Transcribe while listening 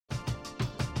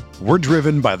We're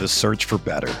driven by the search for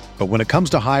better. But when it comes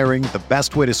to hiring, the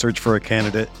best way to search for a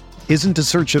candidate isn't to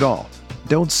search at all.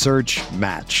 Don't search,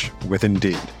 match with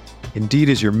Indeed. Indeed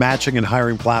is your matching and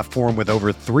hiring platform with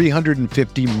over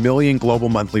 350 million global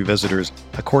monthly visitors,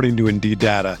 according to Indeed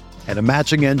data, and a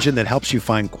matching engine that helps you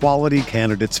find quality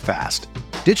candidates fast.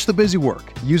 Ditch the busy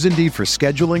work. Use Indeed for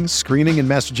scheduling, screening, and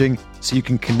messaging so you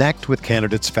can connect with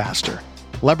candidates faster.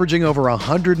 Leveraging over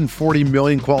 140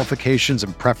 million qualifications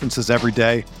and preferences every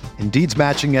day, Indeed's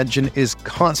matching engine is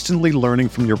constantly learning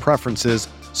from your preferences,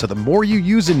 so the more you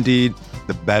use Indeed,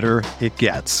 the better it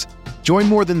gets. Join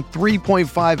more than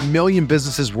 3.5 million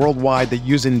businesses worldwide that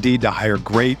use Indeed to hire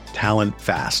great talent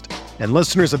fast. And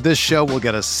listeners of this show will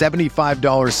get a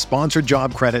 $75 sponsored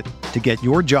job credit to get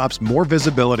your jobs more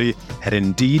visibility at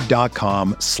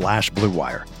Indeed.com/Blue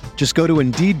Wire. Just go to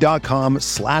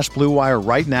Indeed.com/Blue Wire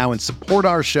right now and support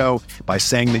our show by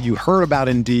saying that you heard about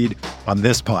Indeed on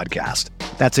this podcast.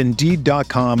 That's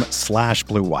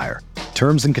Indeed.com/Blue Wire.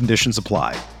 Terms and conditions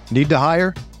apply. Need to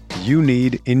hire? You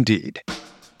need Indeed.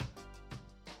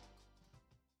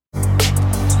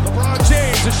 LeBron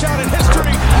James, a shot at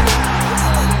history.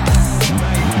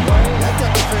 That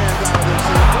got the fans out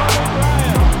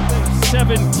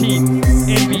of this. 17th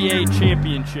NBA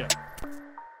championship.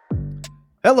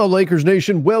 Hello, Lakers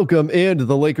Nation. Welcome into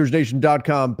the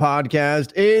LakersNation.com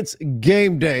podcast. It's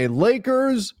game day.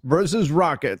 Lakers versus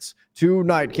Rockets.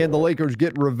 Tonight, can the Lakers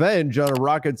get revenge on a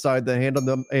Rockets side that handed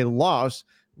them a loss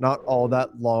not all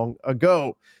that long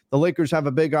ago? The Lakers have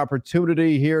a big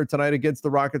opportunity here tonight against the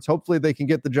Rockets. Hopefully they can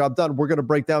get the job done. We're going to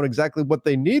break down exactly what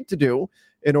they need to do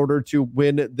in order to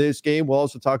win this game. We'll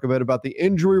also talk a bit about the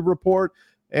injury report,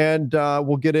 and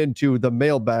we'll get into the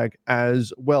mailbag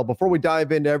as well. Before we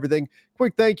dive into everything,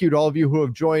 quick thank you to all of you who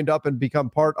have joined up and become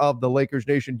part of the Lakers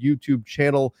Nation YouTube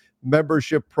channel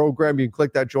membership program. You can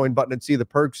click that join button and see the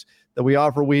perks that we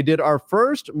offer. We did our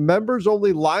first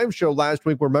members-only live show last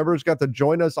week where members got to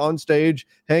join us on stage,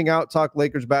 hang out, talk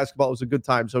Lakers basketball. It was a good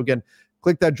time. So again,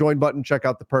 click that join button, check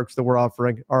out the perks that we're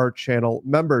offering our channel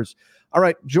members. All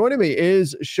right, joining me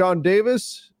is Sean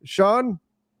Davis. Sean,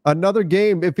 another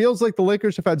game. It feels like the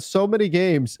Lakers have had so many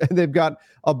games and they've got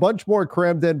a bunch more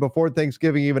crammed in before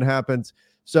Thanksgiving even happens.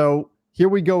 So here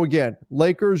we go again.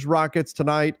 Lakers, Rockets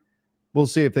tonight. We'll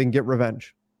see if they can get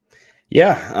revenge.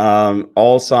 Yeah,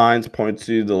 all signs point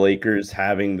to the Lakers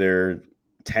having their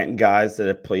 10 guys that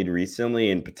have played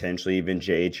recently and potentially even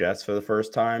JHS for the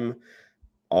first time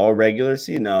all regular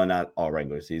season. No, not all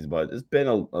regular season, but it's been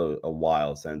a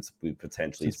while since we've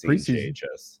potentially seen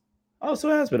JHS. Oh, so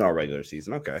it has been all regular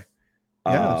season. Okay.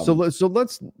 Yeah. So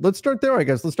let's start there, I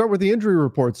guess. Let's start with the injury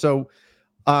report. So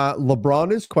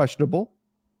LeBron is questionable.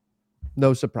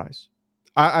 No surprise.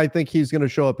 I think he's going to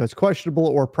show up as questionable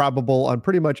or probable on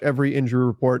pretty much every injury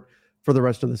report for the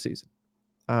rest of the season.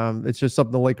 It's just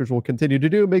something the Lakers will continue to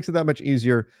do. It makes it that much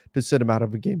easier to sit him out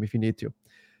of a game if you need to.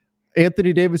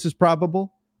 Anthony Davis is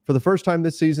probable. For the first time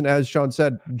this season, as Sean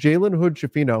said, Jalen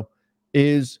Hood-Schifino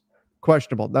is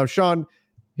questionable. Now, Sean,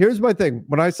 here's my thing.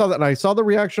 When I saw that, and I saw the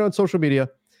reaction on social media,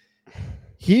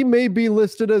 he may be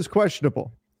listed as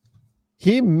questionable.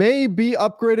 He may be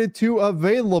upgraded to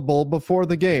available before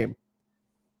the game.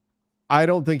 I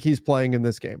don't think he's playing in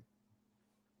this game.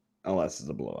 Unless it's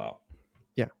a blowout.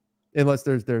 Yeah. Unless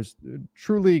there's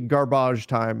truly garbage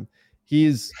time.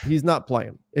 He's not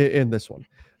playing in this one.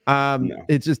 No.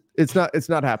 It's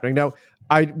not happening. Now,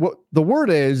 what the word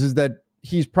is that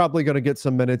he's probably going to get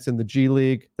some minutes in the G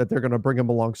League, that they're going to bring him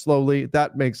along slowly.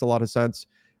 That makes a lot of sense.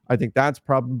 I think that's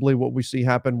probably what we see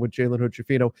happen with Jalen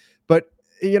Hood-Schifino. But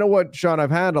you know what, Sean,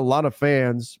 I've had a lot of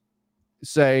fans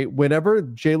say whenever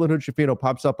Jalen Hood-Schifino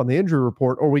pops up on the injury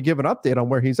report or we give an update on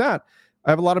where he's at,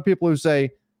 I have a lot of people who say,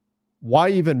 why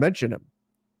even mention him?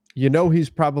 You know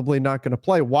he's probably not going to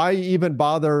play. Why even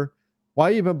bother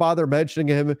mentioning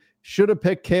him? Should have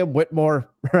picked Cam Whitmore,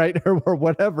 right? or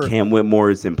whatever. Cam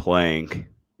Whitmore isn't playing.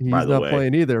 He's not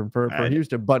playing either for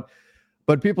Houston. But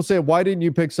people say, why didn't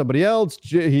you pick somebody else?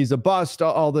 He's a bust,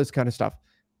 all this kind of stuff.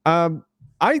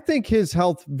 I think his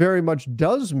health very much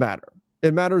does matter.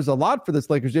 It matters a lot for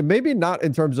this Lakers team. Maybe not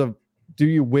in terms of do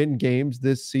you win games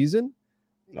this season?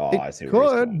 Oh, I see.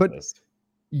 Could, but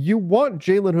you want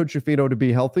Jalen Hood-Schifino to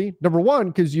be healthy. Number one,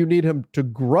 because you need him to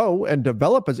grow and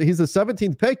develop. He's the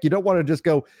 17th pick. You don't want to just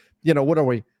go, what are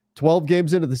we, 12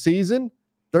 games into the season,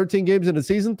 13 games into the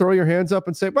season, throw your hands up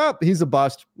and say, well, he's a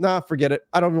bust. Nah, forget it.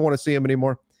 I don't even want to see him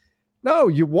anymore. No,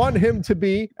 you want him to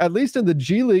be at least in the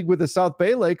G League with the South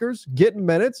Bay Lakers, getting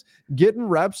minutes, getting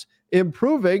reps,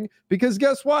 improving, because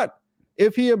guess what?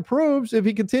 If he improves, if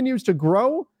he continues to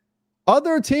grow,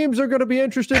 other teams are going to be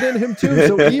interested in him too.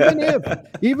 So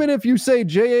even if you say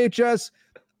JHS,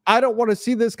 I don't want to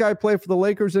see this guy play for the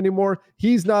Lakers anymore.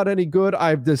 He's not any good.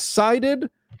 I've decided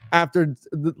after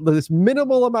this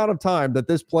minimal amount of time that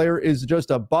this player is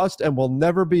just a bust and will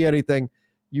never be anything.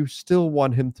 You still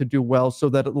want him to do well so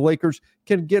that the Lakers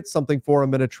can get something for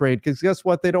him in a trade. Because guess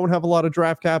what? They don't have a lot of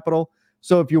draft capital.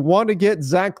 So if you want to get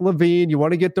Zach LaVine, you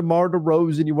want to get DeMar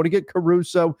DeRozan, you want to get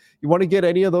Caruso, you want to get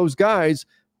any of those guys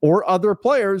or other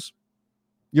players,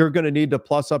 you're going to need to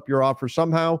plus up your offer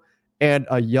somehow. And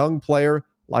a young player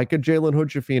like a Jalen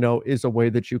Hood-Schifino is a way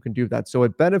that you can do that. So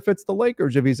it benefits the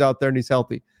Lakers if he's out there and he's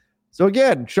healthy. So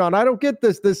again, Sean, I don't get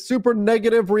this super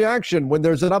negative reaction when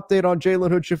there's an update on Jalen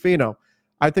Hood-Schifino.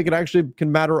 I think it actually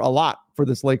can matter a lot for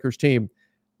this Lakers team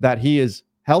that he is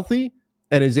healthy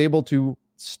and is able to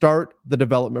start the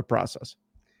development process.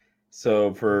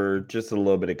 So for just a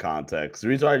little bit of context, the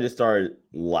reason I just started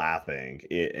laughing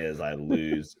is I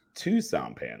lose 2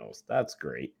 sound panels. That's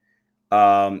great.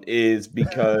 Is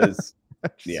because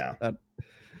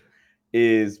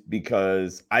is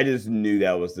because I just knew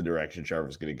that was the direction Trevor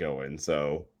was going to go in.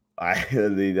 So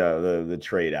the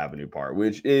trade avenue part,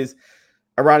 which is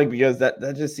ironic because that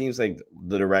just seems like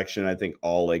the direction I think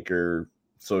all Laker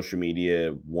social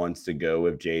media wants to go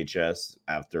with JHS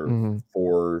after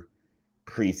 4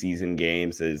 preseason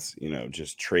games is,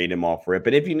 just trade him off rip.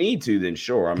 But if you need to, then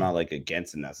sure. I'm not like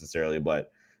against it necessarily,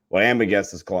 but what I am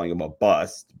against is calling him a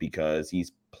bust because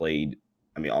he's played,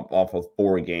 off of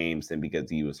 4 games and because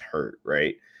he was hurt,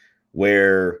 right?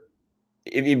 Where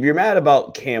if you're mad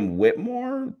about Cam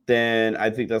Whitmore, then I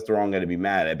think that's the wrong guy to be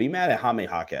mad at. Be mad at Jaime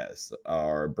Jaquez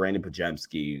or Brandon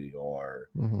Podziemski or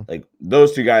like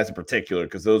those 2 guys in particular,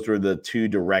 because those were the 2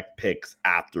 direct picks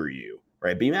after you,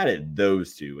 right? Be mad at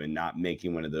those 2 and not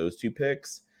making one of those 2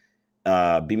 picks.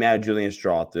 Be mad at Julian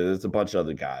Strawther. There's a bunch of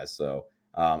other guys. So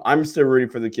I'm still rooting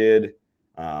for the kid.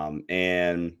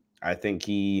 And I think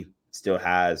he still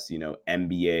has,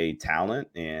 NBA talent,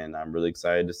 and I'm really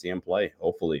excited to see him play.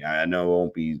 Hopefully, I know it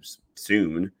won't be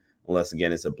soon, unless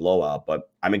again it's a blowout. But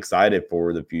I'm excited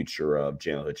for the future of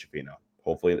Jalen Hood-Schifino.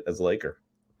 Hopefully, as a Laker,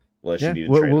 unless you need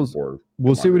to trade him for.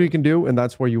 We'll see what he can do, and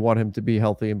that's where you want him to be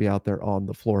healthy and be out there on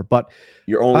the floor. But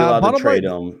you're only allowed to trade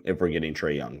him if we're getting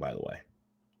Trae Young, by the way.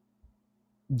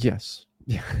 Yes,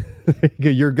 yeah,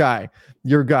 your guy.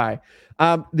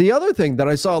 The other thing that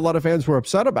I saw a lot of fans were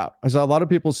upset about, I saw a lot of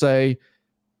people say,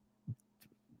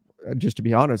 just to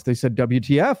be honest, they said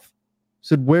WTF.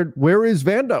 Said where is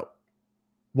Vando?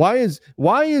 Why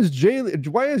is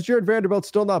Jared Vanderbilt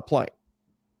still not playing?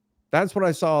 That's what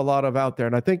I saw a lot of out there,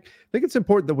 and I think it's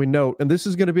important that we note, and this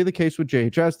is going to be the case with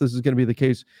JHS. This is going to be the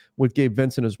case with Gabe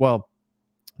Vincent as well.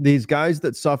 These guys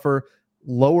that suffer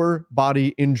lower body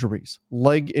injuries,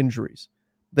 leg injuries,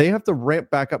 they have to ramp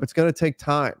back up. It's going to take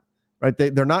time. Right,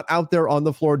 they're not out there on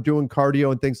the floor doing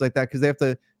cardio and things like that because they have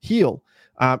to heal.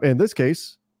 In this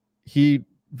case,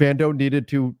 Vando needed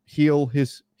to heal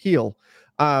his heel,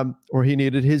 or he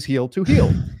needed his heel to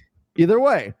heal. Either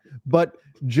way, but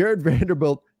Jared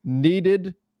Vanderbilt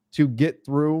needed to get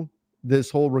through this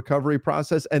whole recovery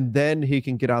process, and then he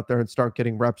can get out there and start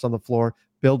getting reps on the floor,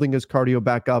 building his cardio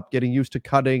back up, getting used to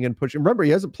cutting and pushing. Remember,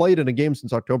 he hasn't played in a game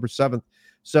since October 7th,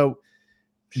 so.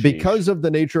 Because of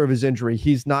the nature of his injury,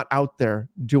 he's not out there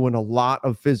doing a lot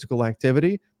of physical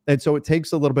activity. And so it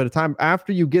takes a little bit of time.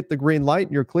 After you get the green light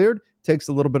and you're cleared, it takes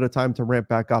a little bit of time to ramp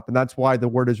back up. And that's why the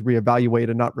word is reevaluate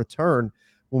and not return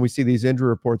when we see these injury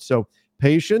reports. So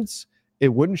patience, it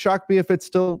wouldn't shock me if it's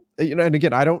still, and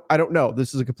again, I don't know.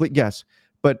 This is a complete guess.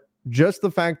 But just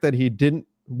the fact that he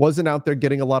wasn't out there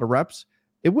getting a lot of reps,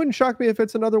 it wouldn't shock me if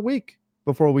it's another week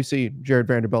before we see Jared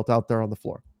Vanderbilt out there on the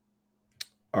floor.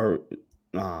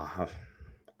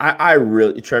 I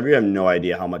really, Trevor, you have no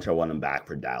idea how much I want him back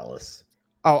for Dallas.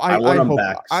 Oh,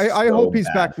 I hope he's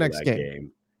back next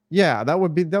game. Yeah, that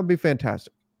would be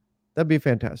fantastic. That'd be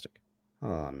fantastic.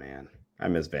 Oh man, I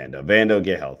miss Vando. Vando,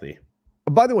 get healthy.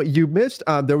 By the way, you missed.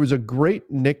 There was a great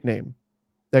nickname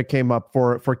that came up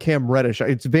for Cam Reddish.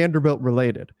 It's Vanderbilt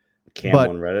related.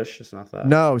 Cam Reddish, it's not that.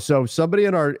 No, so somebody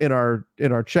in our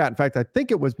chat. In fact, I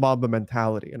think it was Mamba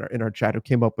Mentality in our chat who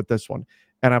came up with this one.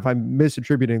 And if I'm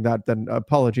misattributing that, then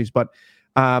apologies. But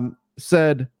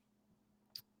said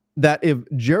that if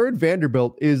Jared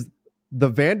Vanderbilt is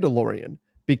the Vandalorian,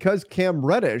 because Cam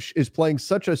Reddish is playing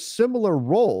such a similar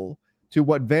role to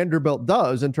what Vanderbilt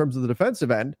does in terms of the defensive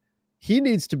end, he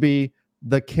needs to be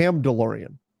the Cam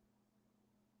DeLorean.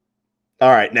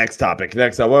 All right, next topic.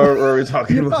 Next up, what are we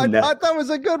talking about now? I thought that was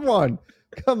a good one.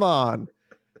 Come on.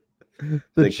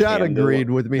 The chat agreed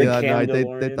with me that night. They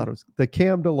thought it was the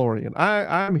Cam DeLorean.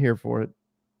 I'm here for it.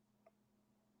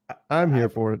 I'm here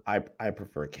for it. I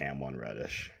prefer Cam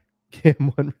Reddish.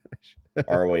 Cam Reddish.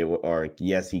 or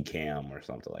yes he can or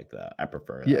something like that. I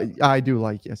prefer Yeah, that. I do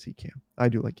like yes he can. I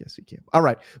do like yes he can. All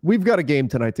right, we've got a game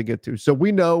tonight to get to. So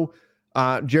we know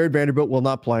Jared Vanderbilt will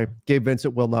not play. Gabe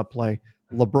Vincent will not play.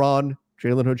 LeBron,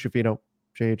 Jalen Hood-Schifino,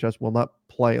 JHS will not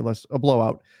play unless a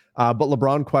blowout. But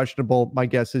LeBron questionable. My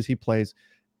guess is he plays.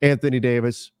 Anthony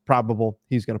Davis probable.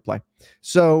 He's going to play.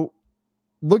 So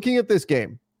looking at this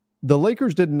game, the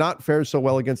Lakers did not fare so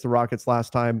well against the Rockets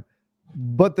last time,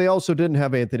 but they also didn't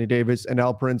have Anthony Davis, and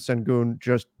Alperen Sengun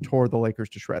just tore the Lakers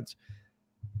to shreds.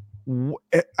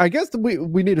 I guess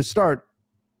we need to start.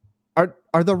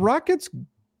 Are the Rockets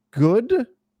good?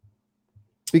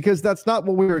 Because that's not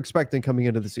what we were expecting coming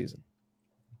into the season.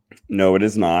 No, it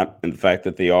is not. And the fact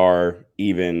that they are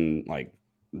even like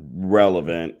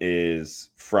relevant is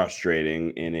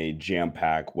frustrating in a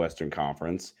jam-packed Western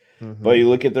Conference. Mm-hmm. But you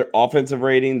look at their offensive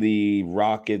rating, the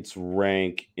Rockets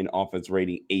rank in offense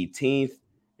rating 18th.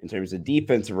 In terms of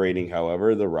defensive rating,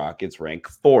 however, the Rockets rank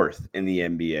 4th in the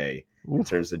NBA in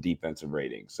terms of defensive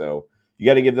rating. So you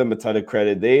got to give them a ton of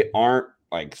credit. They aren't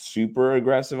like super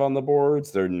aggressive on the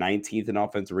boards. They're 19th in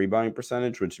offensive rebounding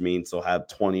percentage, which means they'll have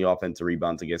 20 offensive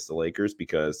rebounds against the Lakers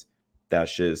because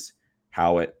that's just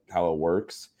how it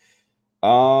works.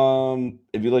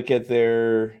 If you look at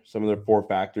some of their 4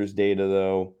 factors data,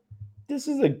 though, this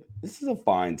is a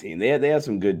fine team. They have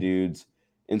some good dudes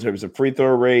in terms of free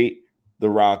throw rate. The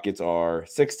Rockets are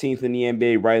 16th in the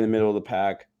NBA, right in the middle of the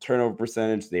pack. Turnover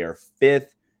percentage, they are 5th,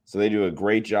 so they do a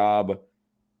great job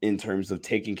in terms of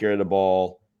taking care of the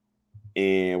ball.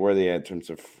 And where are they at in terms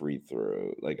of free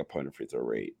throw, like opponent free throw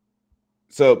rate?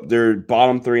 So they're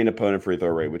bottom 3 in opponent free throw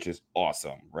rate, which is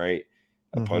awesome, right?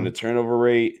 Mm-hmm. Opponent turnover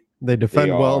rate. They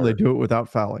defend well and they do it without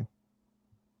fouling.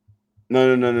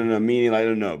 No. Meaning, I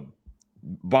don't know.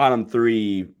 Bottom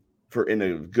 3 in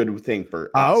a good thing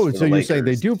for us. So you're saying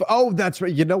they do? Oh, that's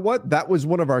right. You know what? That was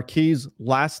one of our keys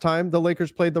last time the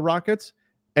Lakers played the Rockets,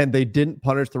 and they didn't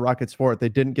punish the Rockets for it. They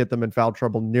didn't get them in foul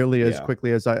trouble nearly as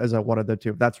quickly as I wanted them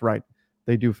to. That's right.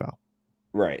 They do foul.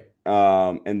 Right.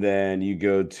 And then you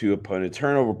go to opponent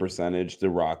turnover percentage. The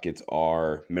Rockets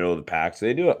are middle of the pack. So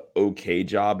they do an okay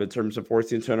job in terms of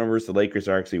forcing turnovers. The Lakers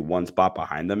are actually 1 spot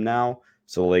behind them now.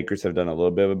 So the Lakers have done a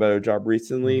little bit of a better job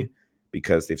recently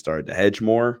because they've started to hedge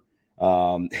more.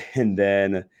 And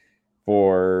then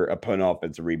for opponent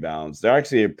offensive rebounds, they're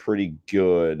actually a pretty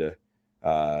good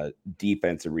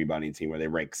defensive rebounding team where they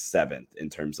rank 7th in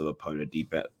terms of opponent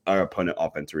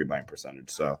offensive rebounding percentage.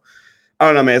 So I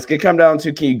don't know, man. It's going to come down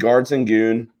to key guards and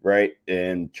Sengun, right?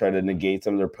 And try to negate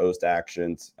some of their post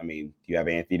actions. I mean, you have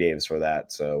Anthony Davis for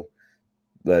that. So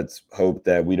let's hope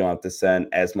that we don't have to send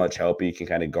as much help. You can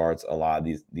kind of guard a lot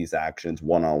of these actions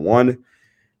one-on-one.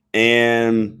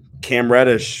 And Cam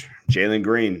Reddish, Jalen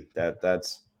Green,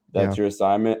 that's your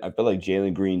assignment. I feel like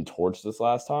Jalen Green torched this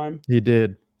last time. He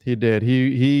did.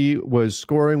 He was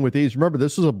scoring with ease. Remember,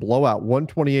 this was a blowout,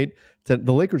 128.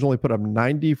 The Lakers only put up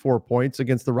 94 points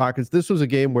against the Rockets. This was a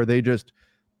game where they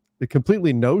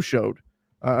completely no-showed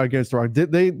against the Rockets.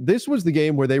 This was the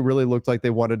game where they really looked like they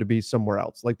wanted to be somewhere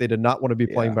else. Like they did not want to be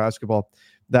playing basketball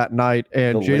that night.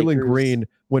 And Jalen Green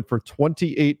went for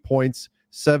 28 points,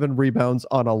 7 rebounds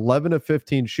on 11 of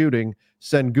 15 shooting.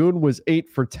 Sengun was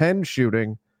 8 for 10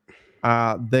 shooting.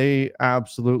 They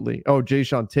absolutely.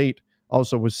 Jayshawn Tate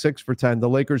also was 6 for 10. The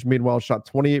Lakers, meanwhile, shot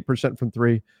 28% from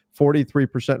 3,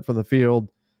 43% from the field.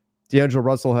 D'Angelo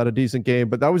Russell had a decent game,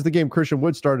 but that was the game Christian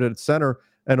Wood started at center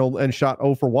and shot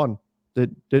 0 for 1.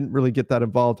 Didn't really get that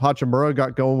involved. Hachimura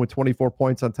got going with 24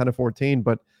 points on 10 of 14,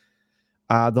 but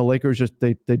the Lakers just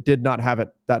they did not have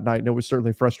it that night, and it was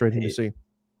certainly frustrating to see.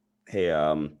 Hey,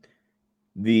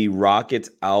 the Rockets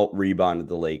out-rebounded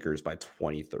the Lakers by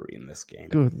 23 in this game.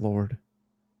 Good Lord.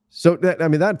 So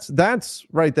that's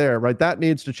right there, right? That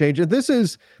needs to change. And this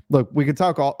is, look, we could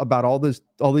talk about all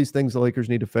these things the Lakers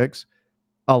need to fix.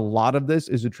 A lot of this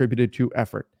is attributed to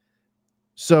effort.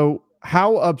 So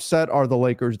how upset are the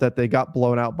Lakers that they got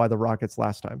blown out by the Rockets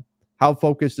last time? How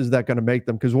focused is that going to make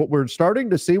them? Because what we're starting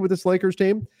to see with this Lakers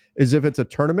team is if it's a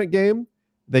tournament game,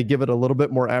 they give it a little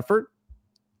bit more effort.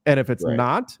 And if it's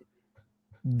not,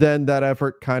 then that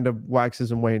effort kind of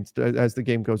waxes and wanes as the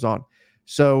game goes on.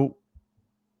 So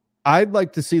I'd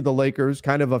like to see the Lakers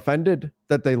kind of offended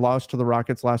that they lost to the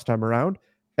Rockets last time around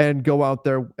and go out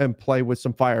there and play with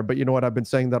some fire. But you know what? I've been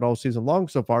saying that all season long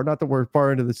so far, not that we're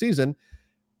far into the season.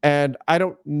 And I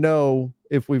don't know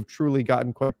if we've truly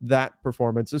gotten quite that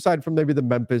performance, aside from maybe the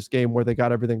Memphis game where they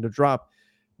got everything to drop.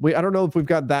 I don't know if we've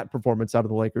got that performance out of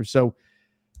the Lakers. So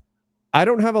I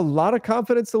don't have a lot of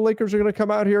confidence the Lakers are going to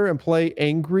come out here and play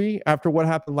angry after what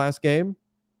happened last game.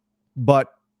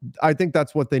 But I think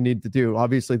that's what they need to do.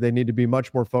 Obviously, they need to be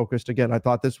much more focused. Again, I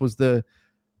thought this was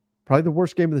probably the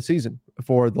worst game of the season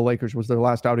for the Lakers, was their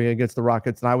last outing against the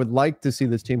Rockets. And I would like to see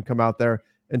this team come out there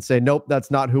and say, nope,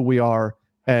 that's not who we are,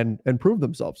 and prove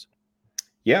themselves.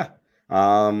 Yeah.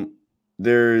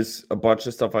 There's a bunch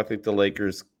of stuff I think the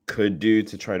Lakers could do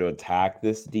to try to attack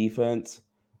this defense.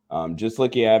 Just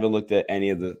looking, I haven't looked at any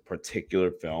of the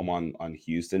particular film on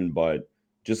Houston, but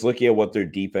just looking at what their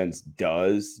defense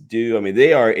does do, I mean,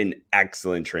 they are an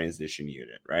excellent transition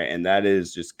unit, right? And that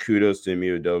is just kudos to Ime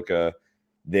Udoka.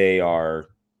 They're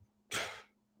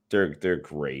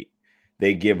great.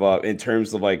 They give up in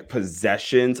terms of like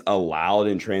possessions allowed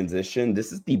in transition.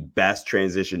 This is the best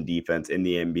transition defense in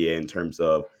the NBA in terms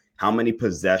of how many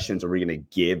possessions are we going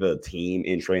to give a team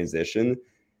in transition.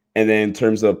 And then in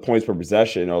terms of points per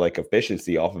possession or like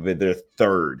efficiency off of it, they're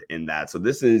third in that. So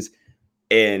this is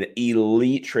an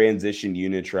elite transition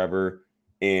unit, Trevor.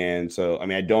 And so, I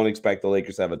mean, I don't expect the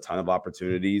Lakers to have a ton of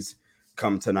opportunities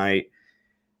come tonight.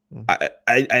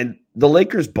 The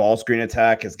Lakers ball screen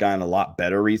attack has gotten a lot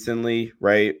better recently,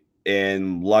 right?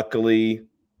 And luckily,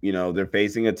 you know, they're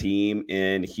facing a team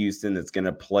in Houston that's going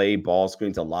to play ball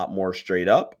screens a lot more straight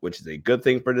up, which is a good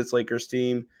thing for this Lakers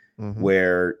team.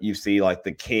 Where you see like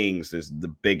the Kings is the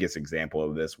biggest example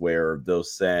of this, where they'll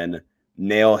send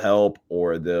nail help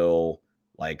or they'll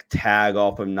like tag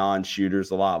off of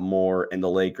non-shooters a lot more. And the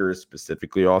Lakers,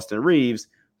 specifically Austin Reeves,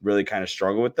 really kind of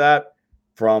struggle with that.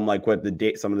 From like what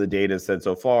some of the data said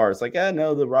so far, it's like,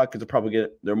 no, the Rockets are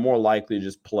they're more likely to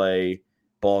just play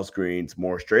ball screens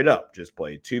more straight up, just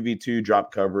play 2v2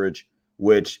 drop coverage,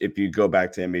 which if you go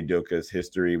back to Ime Udoka's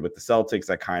history with the Celtics,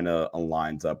 that kind of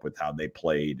aligns up with how they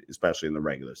played, especially in the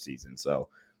regular season. So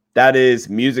that is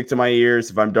music to my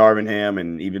ears if I'm Darvin Ham,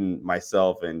 and even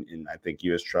myself, and I think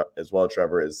you as well,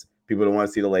 Trevor, as people don't want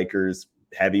to see the Lakers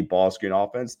heavy ball screen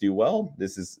offense do well.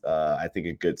 This is, I think,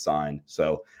 a good sign.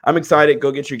 So I'm excited.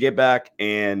 Go get your get back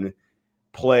and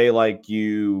play like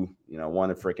you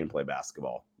want to freaking play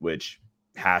basketball, which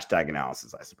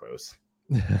 #analysis, I suppose.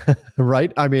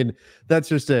 Right. I mean, that's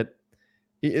just it.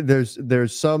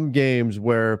 There's some games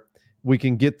where we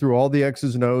can get through all the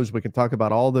X's and O's. We can talk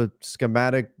about all the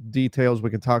schematic details. We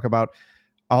can talk about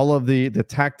all of the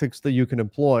tactics that you can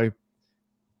employ,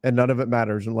 and none of it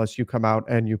matters unless you come out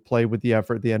and you play with the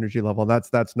effort, the energy level. And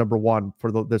that's number one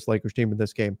for this Lakers team in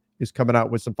this game, is coming out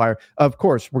with some fire. Of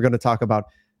course, we're going to talk about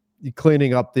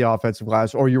cleaning up the offensive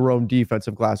glass, or your own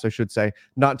defensive glass, I should say,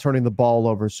 not turning the ball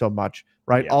over so much,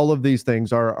 right? Yeah. All of these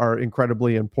things are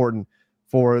incredibly important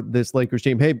for this Lakers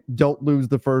team. Hey, don't lose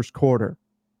the first quarter.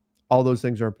 All those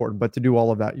things are important. But to do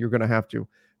all of that, you're going to have to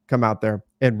come out there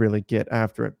and really get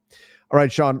after it. All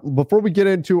right, Sean, before we get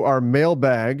into our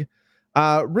mailbag,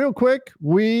 real quick,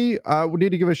 we need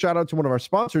to give a shout out to one of our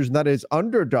sponsors, and that is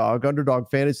Underdog. Underdog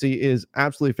Fantasy is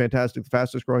absolutely fantastic, the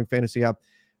fastest growing fantasy app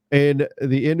in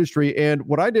the industry. And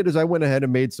what I did is I went ahead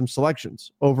and made some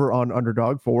selections over on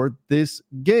Underdog for this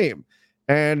game.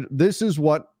 And this is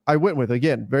what I went with.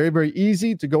 Again, very, very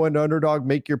easy to go into Underdog,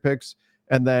 make your picks,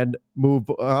 and then move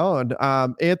on.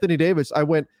 Anthony Davis, I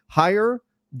went higher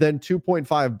than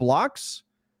 2.5 blocks.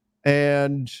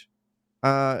 And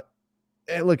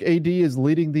look, AD is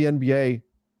leading the NBA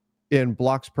in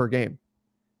blocks per game.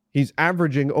 He's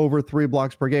averaging over 3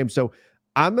 blocks per game. So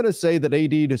I'm going to say that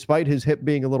AD, despite his hip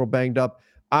being a little banged up,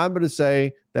 I'm going to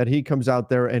say that he comes out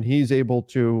there and he's able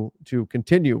to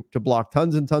continue to block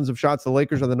tons and tons of shots. The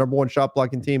Lakers are the number one shot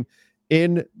blocking team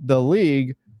in the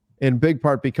league, in big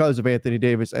part because of Anthony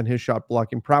Davis and his shot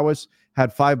blocking prowess.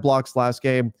 Had 5 blocks last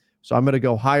game. So I'm going to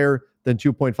go higher than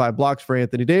 2.5 blocks for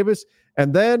Anthony Davis.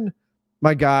 And then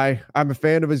my guy, I'm a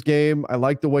fan of his game. I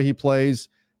like the way he plays.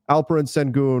 Alperen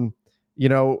Sengun,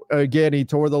 again, he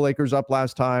tore the Lakers up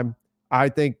last time. I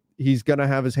think he's going to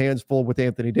have his hands full with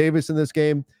Anthony Davis in this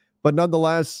game, but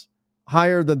nonetheless,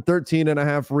 higher than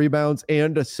 13.5 rebounds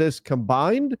and assists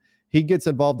combined. He gets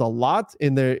involved a lot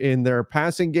in their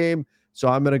passing game, so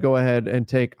I'm going to go ahead and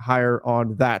take higher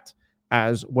on that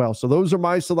as well. So those are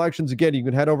my selections. Again, you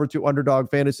can head over to Underdog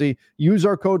Fantasy, use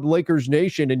our code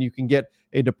LakersNation, and you can get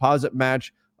a deposit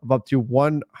match of up to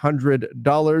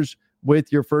 $100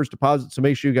 with your first deposit. So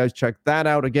make sure you guys check that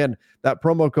out. Again, that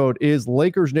promo code is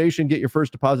LakersNation. Get your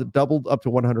first deposit doubled up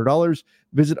to $100.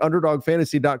 Visit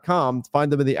UnderdogFantasy.com.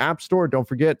 Find them in the App Store. Don't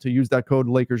forget to use that code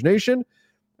LakersNation.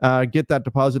 Get that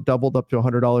deposit doubled up to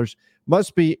 $100.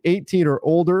 Must be 18 or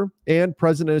older and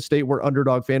present in a state where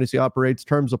Underdog Fantasy operates.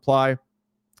 Terms apply. If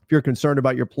you're concerned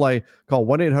about your play, call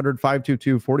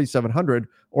 1-800-522-4700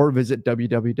 or visit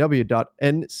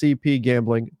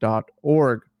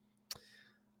www.ncpgambling.org.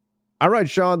 All right,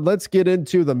 Sean, let's get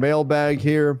into the mailbag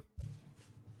here.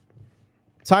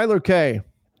 Tyler K.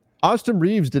 Austin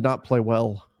Reeves did not play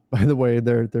well, by the way,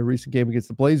 their recent game against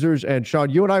the Blazers. And Sean,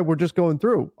 you and I were just going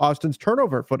through Austin's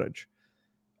turnover footage.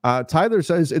 Tyler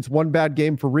says it's one bad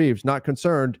game for Reeves. Not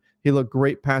concerned. He looked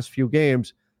great past few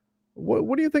games.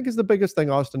 What do you think is the biggest thing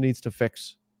Austin needs to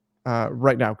fix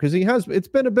right now? Because it's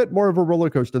been a bit more of a roller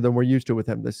coaster than we're used to with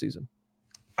him this season.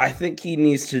 I think he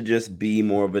needs to just be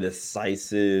more of a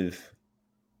decisive,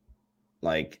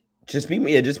 just be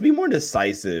more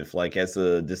decisive, as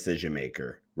a decision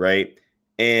maker, right?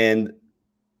 And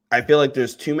I feel like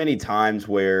there's too many times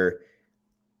where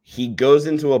he goes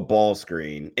into a ball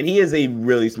screen, and he is a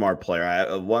really smart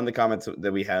player. One of the comments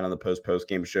that we had on the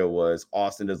post-game show was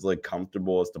Austin does look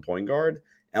comfortable as the point guard.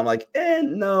 And I'm like,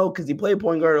 no, because he played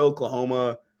point guard at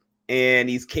Oklahoma, and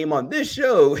he's came on this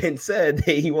show and said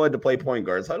that he wanted to play point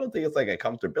guard. So I don't think it's like a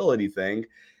comfortability thing.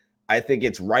 I think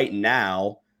it's right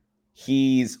now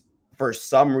he's, for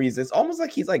some reason, it's almost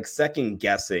like he's like second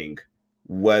guessing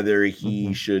whether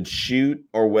he should shoot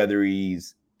or whether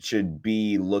he's should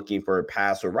be looking for a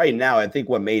pass. Or right now, I think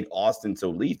what made Austin so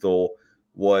lethal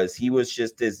was he was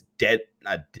just this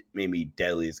maybe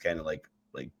deadly is kind of like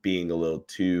being a little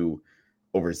too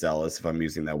overzealous, if I'm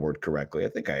using that word correctly. I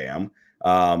think I am.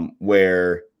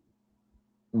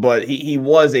 But he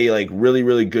was a really,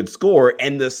 really good scorer,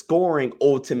 and the scoring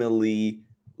ultimately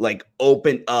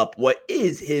opened up what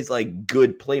is his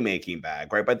good playmaking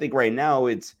bag, right? But I think right now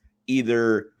it's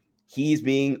either he's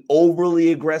being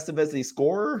overly aggressive as a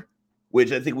scorer,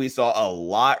 which I think we saw a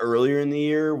lot earlier in the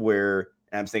year, and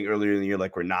I'm saying earlier in the year,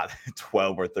 we're not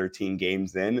 12 or 13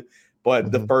 games in,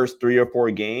 but the first 3 or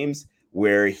 4 games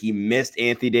where he missed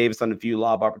Anthony Davis on a few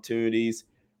lob opportunities,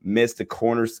 missed a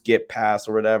corner skip pass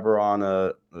or whatever on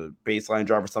a baseline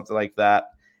drive or something like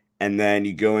that. And then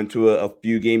you go into a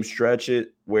few game stretch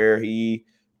where he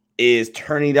is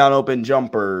turning down open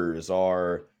jumpers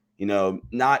or,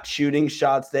 not shooting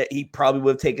shots that he probably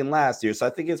would have taken last year. So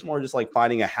I think it's more just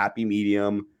finding a happy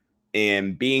medium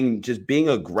and being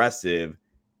aggressive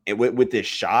and with this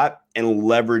shot and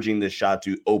leveraging this shot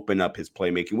to open up his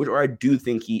playmaking, which I do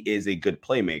think he is a good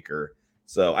playmaker.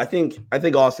 So I think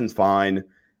Austin's fine.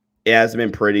 It hasn't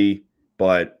been pretty,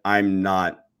 but I'm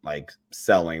not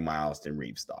selling my Austin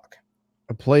Reeves stock.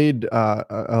 I played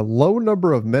a low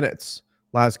number of minutes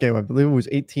last game. I believe it was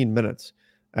 18 minutes.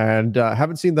 And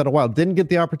haven't seen that in a while. Didn't get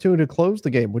the opportunity to close the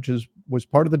game, which was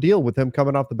part of the deal with him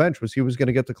coming off the bench, was he was going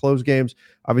to get to close games.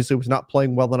 Obviously, was not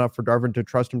playing well enough for Darvin to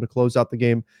trust him to close out the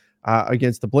game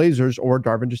against the Blazers, or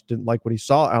Darvin just didn't like what he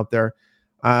saw out there.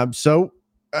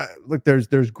 Look,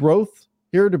 there's growth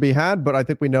here to be had, but I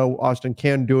think we know Austin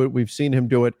can do it. We've seen him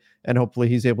do it, and hopefully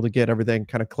he's able to get everything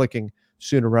kind of clicking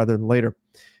sooner rather than later.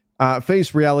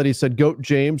 Face Reality said, Goat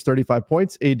James, 35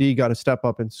 points. AD got a step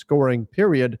up in scoring,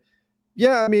 period.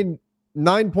 Yeah, I mean,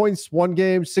 9 points one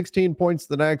game, 16 points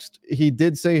the next. He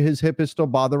did say his hip is still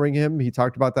bothering him. He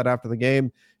talked about that after the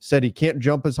game, said he can't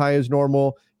jump as high as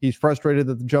normal. He's frustrated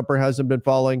that the jumper hasn't been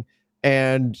falling.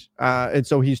 And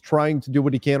so he's trying to do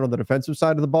what he can on the defensive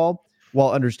side of the ball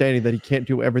while understanding that he can't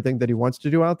do everything that he wants to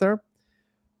do out there.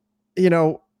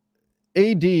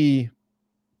 AD, you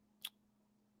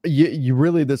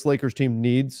really, this Lakers team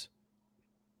needs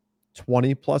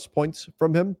 20 plus points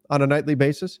from him on a nightly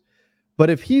basis. But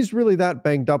if he's really that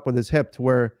banged up with his hip to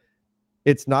where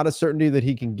it's not a certainty that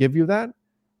he can give you that,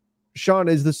 Sean,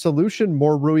 is the solution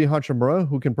more Rui Hachimura,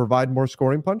 who can provide more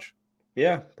scoring punch?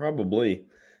 Yeah, probably.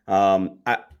 One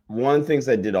of the things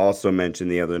I did also mention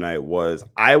the other night was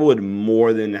I would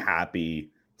more than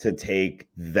happy to take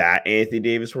that Anthony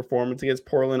Davis performance against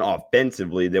Portland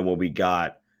offensively than what we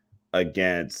got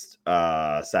against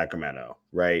Sacramento,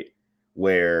 right?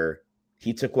 Where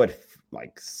he took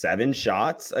 7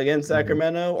 shots against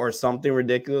Sacramento or something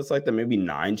ridiculous like that, maybe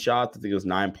 9 shots. I think it was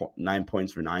 9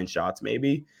 points for 9 shots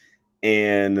maybe.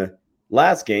 And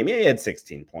last game, he had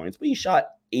 16 points, but he shot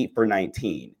 8 for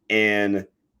 19. And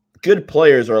good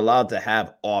players are allowed to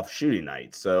have off shooting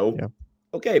nights. So,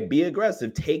 okay, be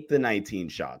aggressive, take the 19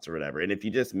 shots or whatever. And if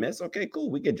you just miss, okay,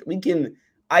 cool.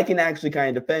 I can actually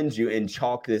kind of defend you and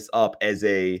chalk this up as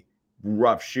a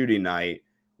rough shooting night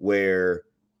where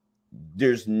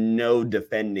there's no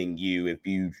defending you if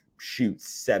you shoot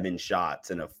 7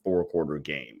 shots in a 4-quarter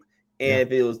game. And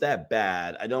if it was that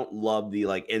bad, I don't love the,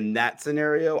 in that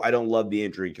scenario, I don't love the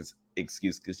injury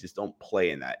excuse because just don't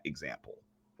play in that example,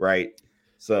 right?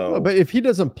 So, but if he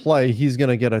doesn't play, he's going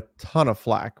to get a ton of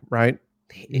flack, right?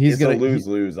 He's going to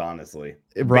lose, honestly,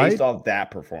 right? Based off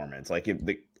that performance.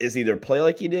 It's either play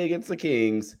like he did against the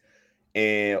Kings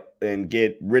and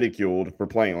get ridiculed for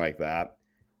playing like that,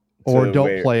 or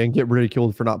don't play and get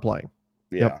ridiculed for not playing.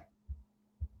 Yeah.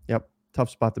 Yep. Tough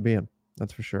spot to be in.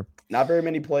 That's for sure. Not very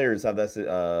many players have this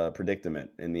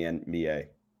predicament in the NBA.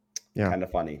 Yeah. Kind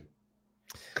of funny.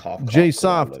 Jay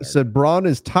Soft said Braun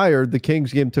is tired. The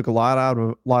Kings game took a lot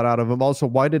out of him. Also,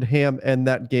 why did Ham end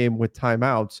that game with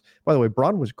timeouts? By the way,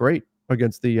 Braun was great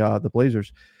against the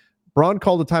Blazers. Braun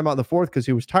called a timeout in the fourth because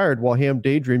he was tired while Ham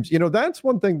daydreams. That's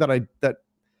one thing that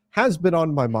has been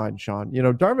on my mind, Sean.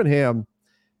 Darvin Ham,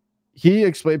 he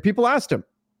explained, people asked him,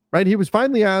 right? He was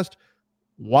finally asked,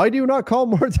 why do you not call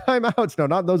more timeouts? No,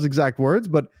 not those exact words,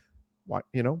 but why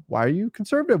are you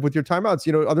conservative with your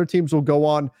timeouts? Other teams will go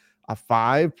on a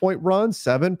 5-point run,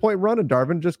 7-point run, and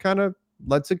Darvin just kind of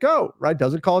lets it go, right?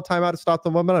 Doesn't call a timeout to stop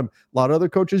the momentum. A lot of other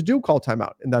coaches do call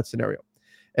timeout in that scenario.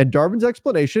 And Darvin's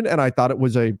explanation, and I thought it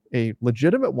was a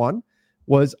legitimate one,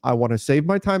 was I want to save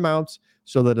my timeouts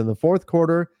so that in the fourth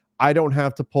quarter, I don't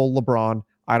have to pull LeBron.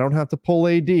 I don't have to pull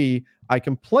AD. I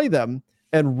can play them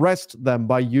and rest them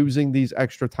by using these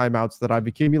extra timeouts that I've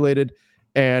accumulated,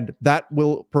 and that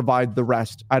will provide the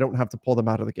rest. I don't have to pull them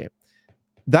out of the game.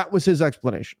 That was his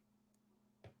explanation.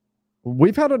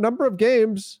 We've had a number of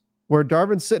games where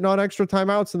Darvin's sitting on extra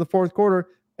timeouts in the fourth quarter,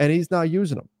 and he's not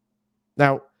using them.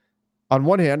 Now, on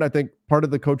one hand, I think part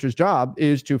of the coach's job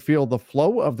is to feel the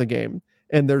flow of the game,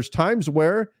 and there's times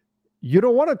where you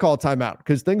don't want to call timeout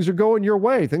because things are going your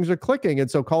way. Things are clicking. And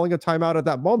so calling a timeout at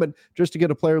that moment just to get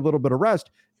a player a little bit of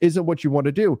rest isn't what you want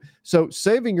to do. So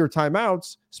saving your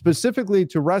timeouts specifically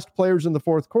to rest players in the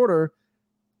fourth quarter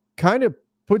kind of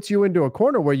puts you into a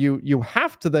corner where you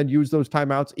have to then use those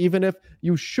timeouts, even if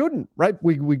you shouldn't, right?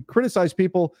 We criticize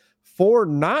people for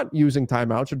not using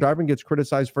timeouts, or Darvin gets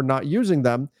criticized for not using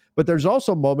them. But there's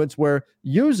also moments where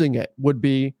using it would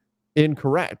be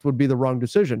incorrect, would be the wrong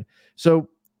decision. So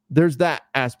there's that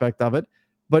aspect of it,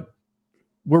 but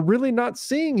we're really not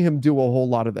seeing him do a whole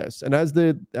lot of this. And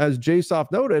as Jay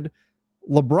Soft noted,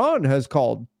 LeBron has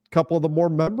called a couple of the more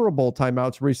memorable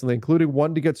timeouts recently, including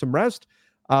one to get some rest,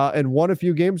 and one a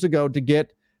few games ago to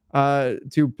get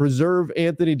to preserve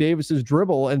Anthony Davis's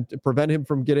dribble and to prevent him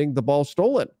from getting the ball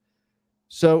stolen.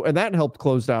 So, and that helped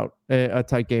close out a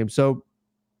tight game. So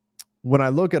when I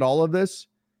look at all of this,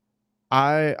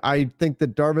 I think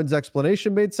that Darvin's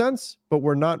explanation made sense, but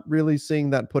we're not really seeing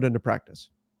that put into practice.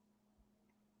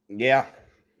 Yeah.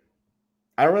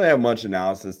 I don't really have much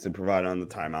analysis to provide on the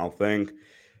timeout thing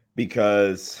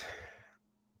because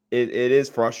it is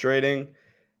frustrating,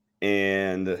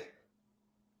 and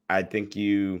I think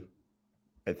you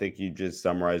just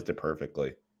summarized it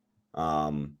perfectly.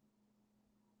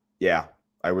 Yeah,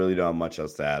 I really don't have much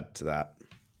else to add to that.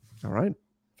 All right.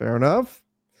 Fair enough.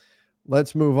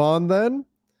 Let's move on then.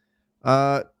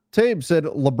 Tabe said,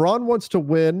 LeBron wants to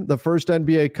win the first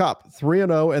NBA Cup.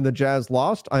 3-0 and the Jazz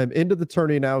lost. I am into the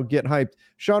tourney now. Get hyped.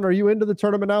 Sean, are you into the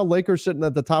tournament now? Lakers sitting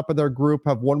at the top of their group,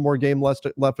 have one more game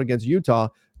left against Utah.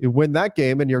 You win that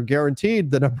game and you're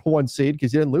guaranteed the number one seed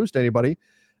because you didn't lose to anybody,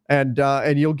 and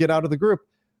you'll get out of the group.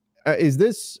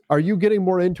 Are you getting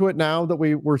more into it now that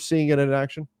we're seeing it in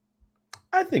action?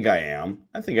 I think I am.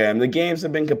 The games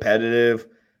have been competitive.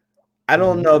 I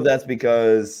don't know if that's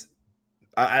because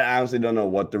I honestly don't know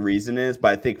what the reason is,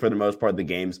 but I think for the most part, the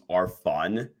games are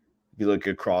fun. If you look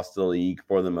across the league,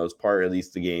 for the most part, at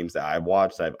least the games that I've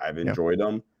watched, I've enjoyed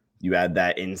them. You had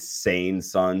that insane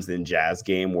Suns and Jazz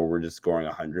game where we're just scoring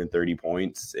 130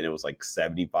 points, and it was like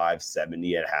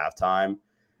 75-70 at halftime.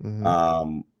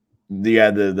 Mm-hmm. You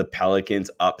had the Pelicans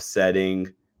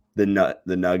upsetting the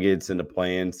Nuggets and the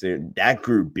play-ins. That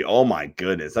Group B, oh my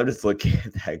goodness. I'm just looking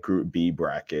at that Group B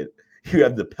bracket. You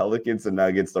have the Pelicans, the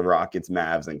Nuggets, the Rockets,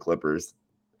 Mavs, and Clippers.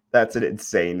 That's an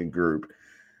insane group.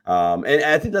 And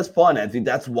I think that's fun. I think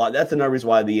that's another reason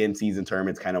why the in-season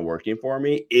tournament's kind of working for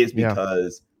me, is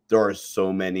because there are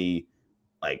so many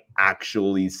like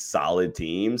actually solid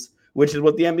teams, which is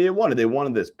what the NBA wanted. They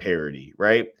wanted this parity,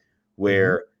 right?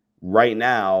 Where right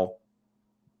now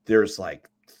there's like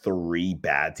 3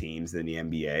 bad teams in the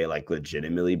NBA, like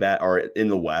legitimately bad, or in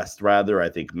the West rather. I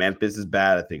think Memphis is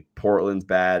bad. I think Portland's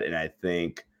bad. And I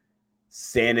think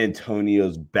San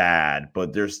Antonio's bad,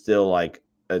 but they're still like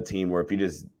a team where if you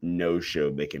just no-show,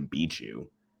 they can beat you.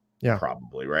 Yeah,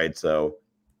 probably, right? So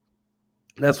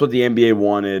that's what the NBA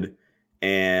wanted.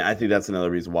 And I think that's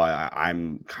another reason why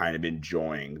I'm kind of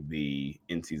enjoying the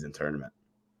in-season tournament.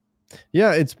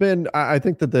 Yeah, it's been, I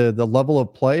think that the level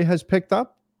of play has picked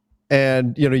up.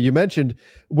 And, you mentioned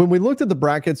when we looked at the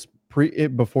brackets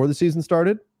before the season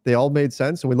started, they all made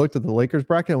sense. And we looked at the Lakers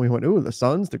bracket and we went, ooh, the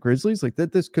Suns, the Grizzlies, like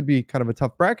this could be kind of a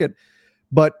tough bracket.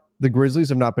 But the Grizzlies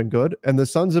have not been good and the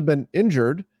Suns have been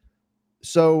injured.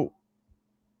 So,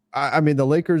 I mean, the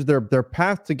Lakers, their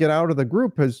path to get out of the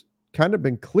group has kind of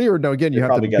been cleared. Now, again, you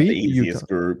have to beat the easiest Utah.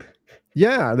 Group.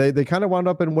 Yeah, they kind of wound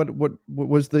up in what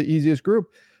was the easiest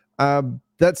group.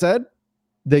 That said,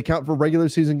 they count for regular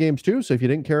season games too. So if you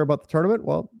didn't care about the tournament,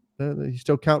 well, you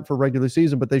still count for regular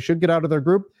season, but they should get out of their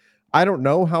group. I don't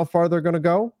know how far they're going to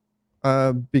go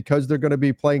because they're going to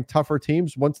be playing tougher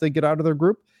teams once they get out of their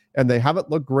group. And they haven't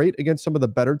looked great against some of the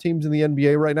better teams in the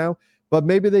NBA right now. But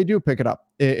maybe they do pick it up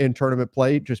in tournament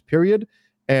play, just period.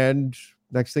 And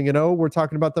next thing you know, we're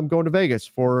talking about them going to Vegas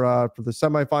for the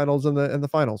semifinals and the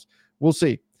finals. We'll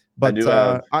see. But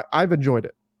I've enjoyed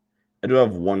it. I do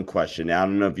have one question. Now, I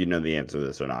don't know if you know the answer to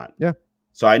this or not. Yeah.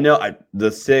 So I know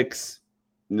the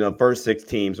first 6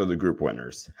 teams are the group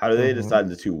winners. How do they decide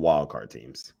the 2 wildcard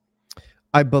teams?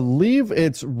 I believe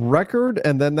it's record,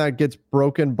 and then that gets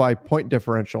broken by point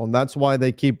differential. And that's why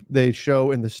they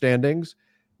show in the standings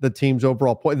the team's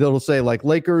overall point. They'll say like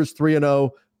Lakers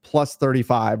 3-0 plus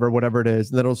 35 or whatever it is.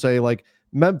 And then it'll say like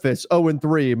Memphis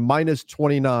 0-3 minus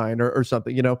 29 or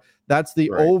something. You know, that's the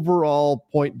overall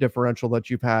point differential that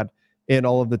you've had in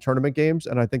all of the tournament games.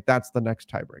 And I think that's the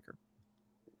next tiebreaker.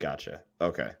 Gotcha.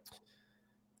 Okay.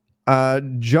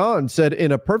 John said,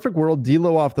 in a perfect world,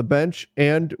 D'Lo off the bench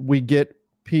and we get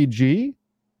PG.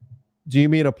 Do you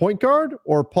mean a point guard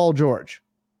or Paul George?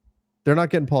 They're not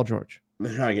getting Paul George.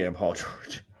 They're not getting Paul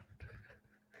George.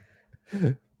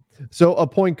 So a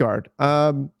point guard.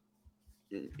 I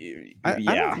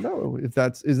Yeah. don't know if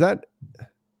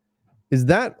is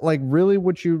that like really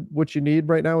what you need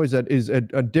right now? Is a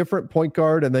different point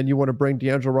guard, and then you want to bring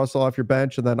D'Angelo Russell off your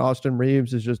bench, and then Austin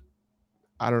Reeves is just,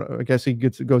 I don't know. I guess he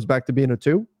goes back to being a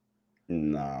 2.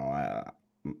 No, I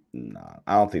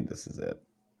don't think this is it.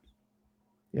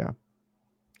 Yeah,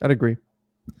 I'd agree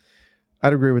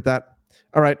with that.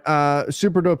 All right.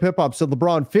 Super Dope Hip Hop said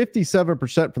LeBron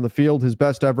 57% from the field, his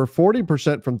best ever,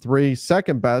 40% from 3,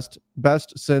 second best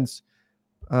since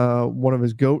one of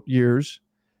his GOAT years.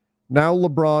 Now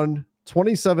LeBron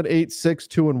 27-8, 6,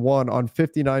 2, and 1 on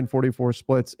 59-44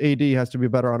 splits. AD has to be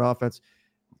better on offense.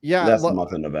 Yeah, that's the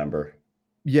month of November.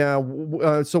 Yeah.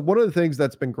 So one of the things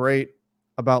that's been great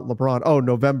about LeBron,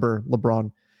 November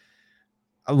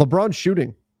LeBron's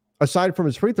shooting, aside from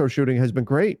his free throw shooting, has been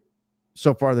great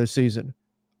so far this season.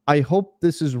 I hope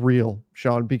this is real,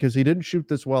 Sean, because he didn't shoot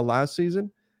this well last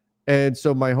season. And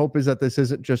so my hope is that this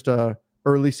isn't just a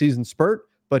early season spurt,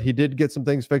 but he did get some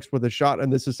things fixed with his shot,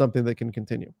 and this is something that can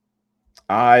continue.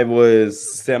 I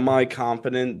was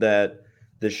semi-confident that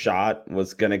the shot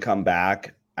was going to come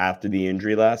back after the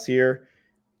injury last year.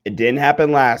 It didn't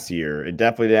happen last year. It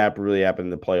definitely didn't really happen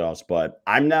in the playoffs. But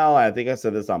I think I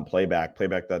said this on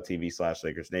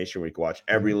playback.tv/Lakers Nation, where you can watch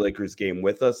every Lakers game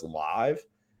with us live.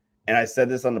 And I said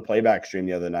this on the playback stream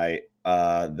the other night,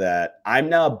 that I'm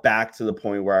now back to the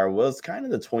point where I was kind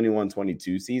of the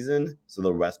 21-22 season, so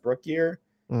the Westbrook year,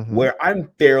 where I'm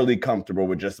fairly comfortable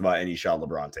with just about any shot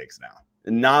LeBron takes now.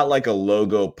 Not like a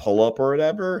logo pull-up or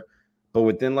whatever, but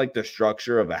within like the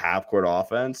structure of a half-court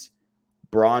offense,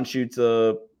 Bron shoots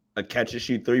a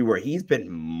catch-and-shoot 3 where he's been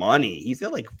money. He's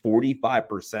at like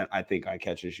 45%, I think, on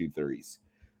catch-and-shoot 3s.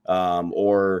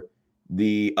 Or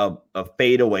a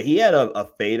fadeaway. He had a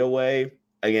fadeaway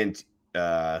against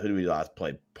who did we last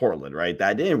play? Portland, right? That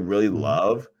I didn't really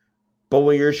love. But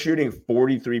when you're shooting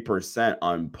 43%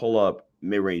 on pull-up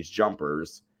mid-range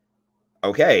jumpers,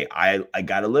 okay, I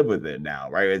got to live with it now,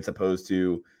 right? As opposed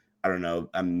to, I don't know,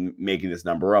 I'm making this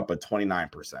number up, but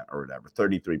 29% or whatever,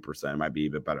 33% might be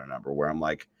even better number, where I'm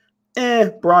like,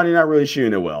 Bron, you're not really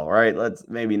shooting it well, right? Let's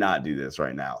maybe not do this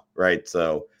right now, right?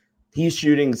 So he's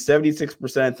shooting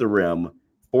 76% at the rim,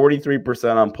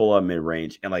 43% on pull-up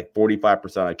mid-range, and like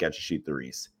 45% on catch-and-shoot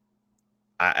 3s.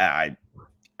 I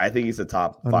think he's a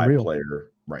top 5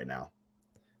 player right now.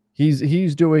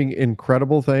 He's doing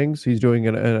incredible things. He's doing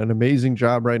an amazing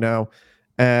job right now.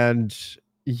 And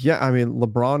yeah, I mean,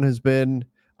 LeBron has been,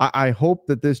 I hope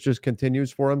that this just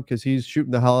continues for him, because he's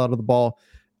shooting the hell out of the ball.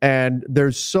 And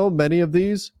there's so many of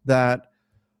these that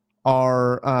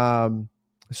are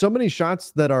so many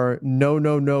shots that are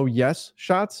no, yes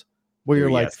shots, where you're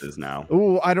like, now.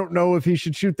 Oh, I don't know if he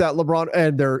should shoot that, LeBron.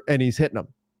 And he's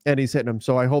hitting them.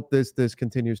 So I hope this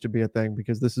continues to be a thing,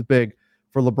 because this is big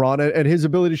for LeBron, and his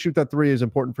ability to shoot that 3 is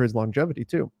important for his longevity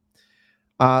too.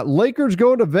 Lakers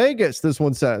going to Vegas. This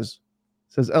one says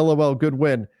LOL, good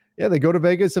win. Yeah, they go to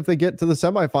Vegas if they get to the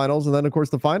semifinals, and then of course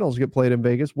the finals get played in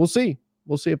Vegas. We'll see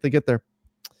if they get there.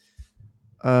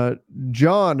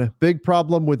 John, big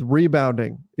problem with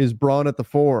rebounding. Is Bron at the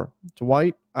 4?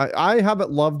 Dwight, I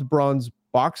haven't loved Bron's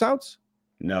box outs.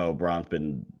 No, Bron's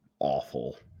been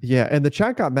awful. Yeah, and the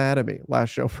chat got mad at me last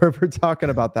show for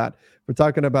talking about that. We're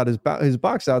talking about his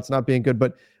box outs not being good.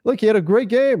 But look, he had a great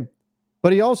game,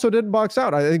 but he also didn't box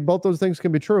out. I think both those things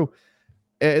can be true.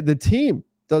 the team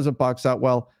doesn't box out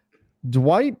well.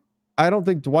 Dwight, I don't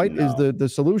think Dwight is the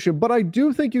solution, but I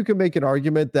do think you can make an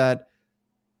argument that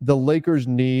the Lakers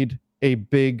need a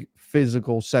big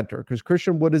physical center because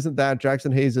Christian Wood isn't that.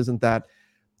 Jackson Hayes isn't that.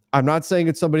 I'm not saying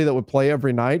it's somebody that would play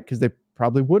every night because they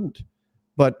probably wouldn't.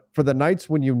 But for the nights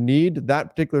when you need that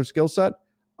particular skill set,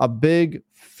 a big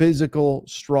physical,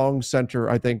 strong center,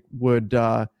 I think would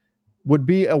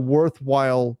be a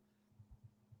worthwhile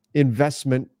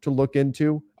investment to look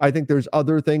into. I think there's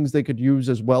other things they could use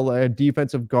as well. A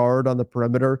defensive guard on the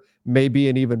perimeter may be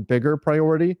an even bigger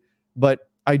priority. But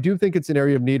I do think it's an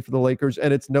area of need for the Lakers,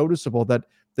 and it's noticeable that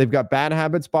they've got bad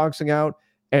habits boxing out,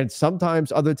 and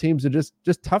sometimes other teams are just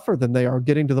tougher than they are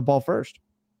getting to the ball first.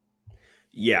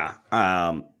 Yeah.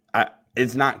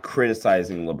 It's not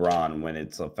criticizing LeBron when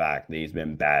it's a fact that he's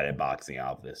been bad at boxing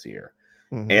out this year.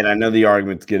 Mm-hmm. And I know the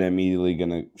argument's immediately going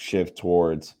to shift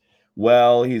towards,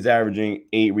 well, he's averaging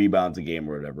 8 rebounds a game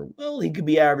or whatever. Well, he could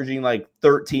be averaging like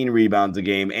 13 rebounds a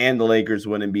game, and the Lakers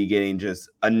wouldn't be getting just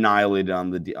annihilated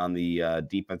on the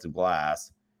defensive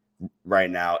glass right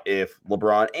now if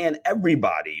LeBron and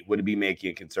everybody would be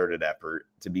making a concerted effort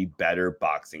to be better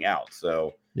boxing out.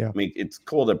 So, yeah, I mean, it's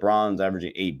cool that Bron's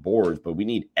averaging 8 boards, but we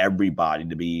need everybody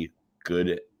to be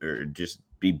good or just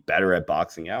be better at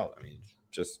boxing out. I mean,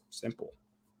 just simple.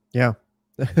 Yeah.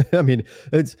 I mean,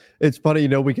 it's funny,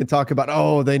 we can talk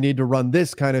about, they need to run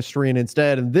this kind of screen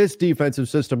instead and this defensive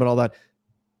system and all that.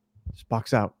 Just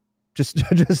box out.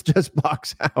 Just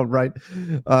box out, right?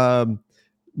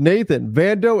 Nathan,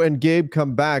 Vando and Gabe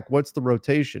come back. What's the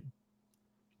rotation?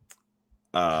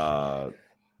 That's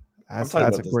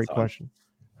a great question.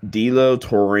 D'Lo,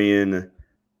 Torian,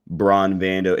 Bron,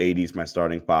 Vando, AD is my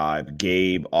starting 5.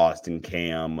 Gabe, Austin,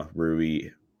 Cam, Rui,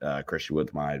 Christian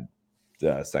Wood's my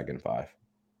second 5.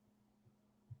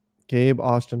 Gabe,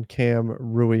 Austin, Cam,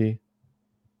 Rui,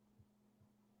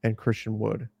 and Christian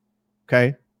Wood.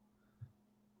 Okay.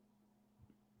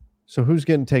 So who's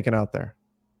getting taken out there?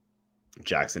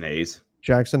 Jackson Hayes.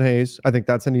 I think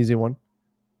that's an easy one.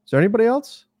 Is there anybody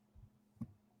else?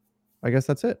 I guess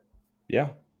that's it. Yeah.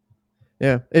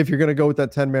 Yeah. If you're going to go with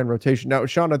that 10-man rotation. Now,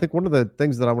 Sean, I think one of the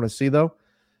things that I want to see, though,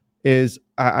 is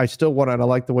I still want to, and I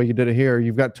like the way you did it here.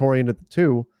 You've got Torian at the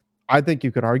 2. I think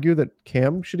you could argue that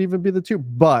Cam should even be the 2,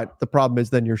 but the problem is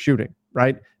then you're shooting,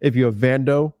 right? If you have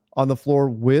Vando on the floor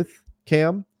with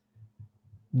Cam,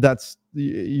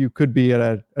 you could be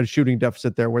at a shooting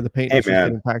deficit there where the paint is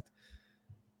getting packed.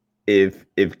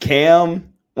 If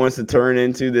Cam wants to turn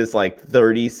into this like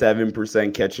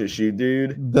 37% catch and shoot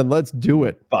dude, then let's do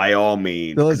it. By all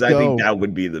means, because I think that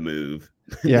would be the move.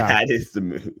 Yeah, that is the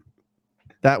move.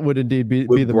 That would indeed be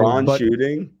the Bron move.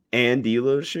 Shooting and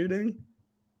D'Lo shooting.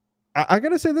 I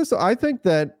gotta say this. I think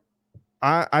that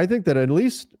at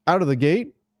least out of the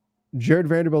gate, Jared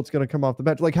Vanderbilt's going to come off the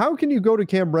bench. Like, how can you go to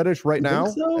Cam Reddish right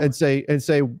now and say,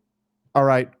 all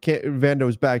right,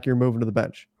 Vando's back. You're moving to the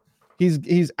bench.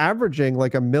 He's averaging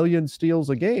like 1 million steals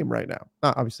a game right now.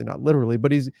 Obviously not literally,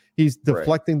 but he's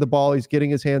deflecting the ball. He's getting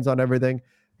his hands on everything.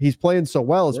 He's playing so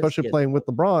well, especially playing with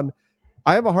LeBron.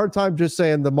 I have a hard time just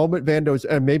saying the moment Vando's,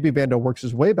 and maybe Vando works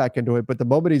his way back into it, but the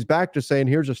moment he's back, just saying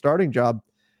here's a starting job.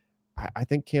 I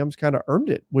think Cam's kind of earned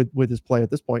it with his play at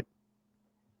this point.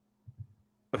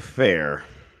 Fair.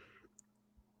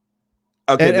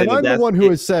 Okay, and I'm the one who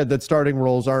has said that starting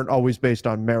roles aren't always based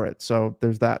on merit, so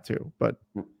there's that too. But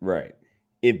right,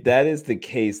 if that is the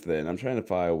case, then I'm trying to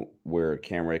find where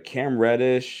Cam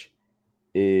Reddish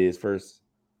is first.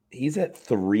 He's at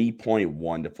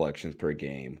 3.1 deflections per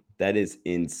game. That is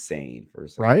insane.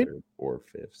 First, right? 3rd, 4th,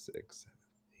 5th, 6th, 7th.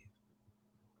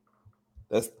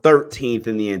 That's 13th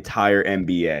in the entire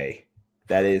NBA.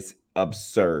 That is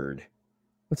absurd.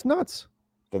 That's nuts.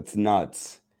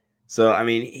 So I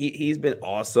mean, he's been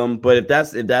awesome. But if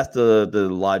that's the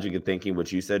logic of thinking,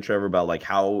 what you said, Trevor, about like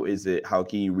how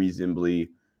can you reasonably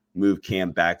move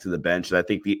Cam back to the bench? And I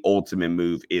think the ultimate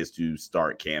move is to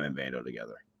start Cam and Vando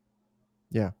together.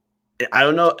 Yeah. I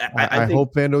don't know. I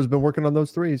hope Vando's been working on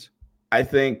those threes. I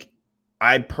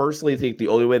personally think the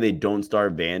only way they don't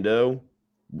start Vando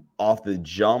off the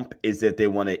jump is if they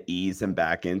want to ease him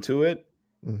back into it,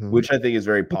 which I think is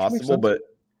very possible. But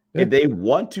if they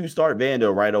want to start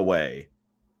Vando right away,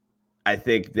 I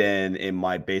think then it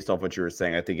might, based off what you were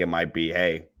saying, I think it might be,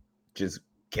 hey, just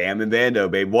Cam and Vando,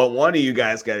 babe. One of you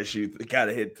guys got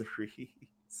to hit threes.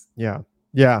 Yeah.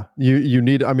 Yeah. You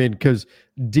need, I mean, because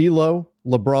D'Lo,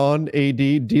 LeBron,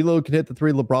 AD, D'Lo can hit the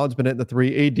 3. LeBron's been hitting the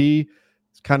 3. AD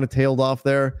is kind of tailed off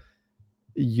there.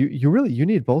 You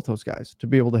need both those guys to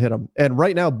be able to hit them. And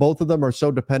right now, both of them are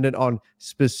so dependent on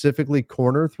specifically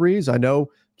corner threes. I know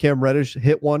Cam Reddish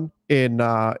hit one in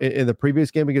the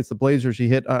previous game against the Blazers. He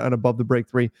hit an above the break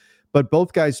three, but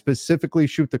both guys specifically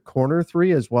shoot the corner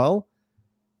three as well.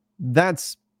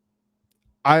 That's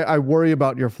I worry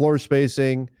about your floor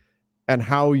spacing and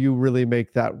how you really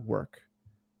make that work.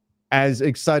 As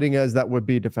exciting as that would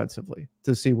be defensively,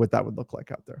 to see what that would look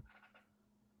like out there.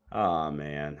 Oh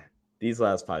man, these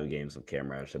last 5 games of Cam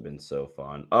Reddish have been so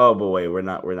fun. Oh, but wait, we're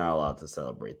not allowed to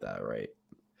celebrate that, right?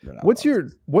 What's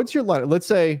your line? Let's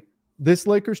say this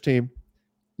Lakers team,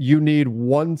 you need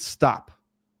one stop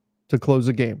to close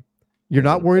a game. You're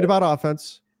not worried about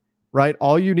offense, right?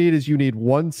 All you need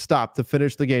one stop to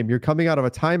finish the game. You're coming out of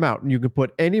a timeout and you can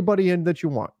put anybody in that you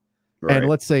want. Right. And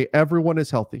let's say everyone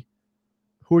is healthy.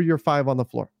 Who are your 5 on the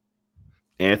floor?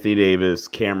 Anthony Davis,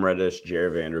 Cam Reddish,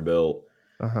 Jared Vanderbilt.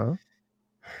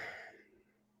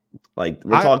 Like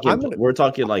we're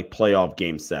talking like playoff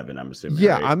game 7, I'm assuming.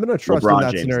 Yeah, right? I'm gonna trust in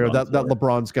that scenario that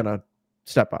LeBron's gonna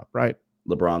step up, right?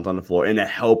 LeBron's on the floor in a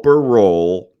helper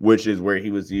role, which is where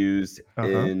he was used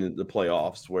in the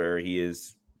playoffs, where he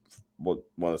is one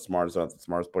of the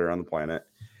smartest player on the planet.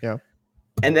 Yeah.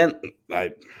 And then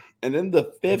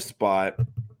the 5th spot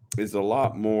is a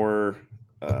lot more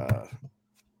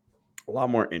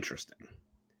interesting.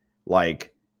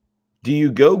 Like, do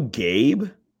you go Gabe?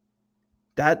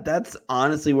 That's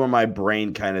honestly where my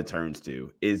brain kind of turns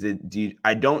to.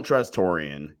 I don't trust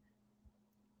Taurean.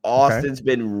 Austin's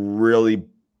been really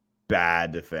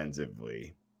bad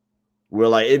defensively. We're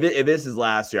like, if this is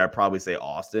last year, I'd probably say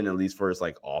Austin, at least for his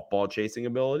like off-ball chasing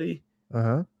ability.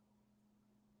 We're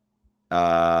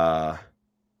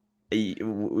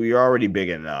already big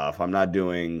enough. I'm not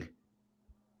doing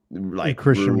like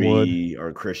Christian Rudy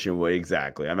or Christian Wood.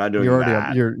 Exactly. I'm not doing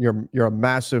that. You're a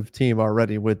massive team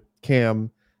already with Cam,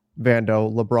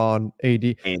 Vando, LeBron,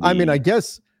 AD. I mean, I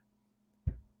guess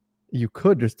you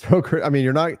could just throw. I mean,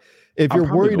 you're not. If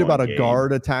you're worried about a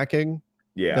guard attacking,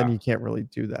 then you can't really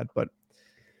do that. But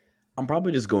I'm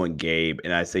probably just going Gabe,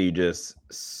 and I say you just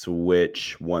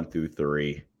switch 1 through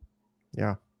 3.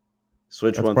 Yeah,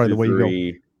 switch 1 through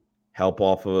 3. Help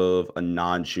off of a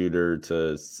non-shooter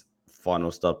to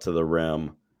funnel stuff to the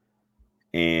rim,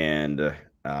 and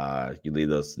you leave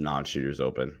those non-shooters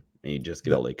open, and you just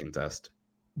get a late contest.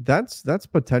 That's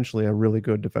potentially a really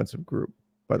good defensive group,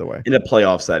 by the way. In a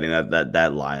playoff setting, that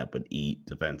lineup would eat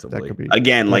defensively.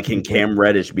 Again, like, can Cam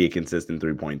Reddish be a consistent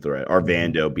 3-point threat, or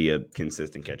Vando be a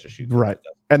consistent catch and shoot? Right,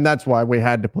 and that's why we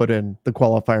had to put in the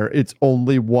qualifier. It's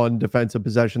only 1 defensive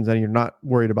possessions, and you're not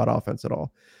worried about offense at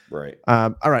all. Right.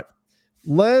 All right.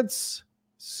 Let's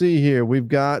see here. We've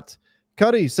got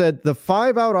Cuddy said the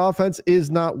 5-out offense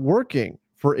is not working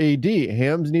for AD.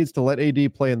 Hams needs to let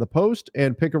AD play in the post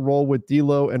and pick a role with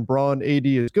D'Lo and Braun. AD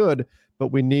is good, but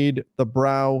we need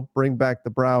bring back the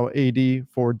brow AD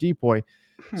for Depoy.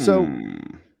 So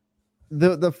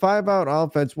the 5-out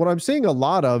offense, what I'm seeing a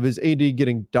lot of is AD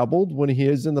getting doubled when he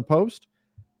is in the post.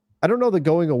 I don't know that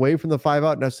going away from the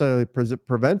 5-out necessarily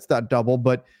prevents that double,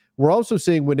 but we're also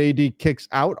seeing when AD kicks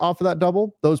out off of that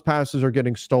double, those passes are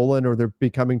getting stolen or they're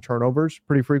becoming turnovers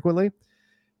pretty frequently.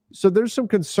 So there's some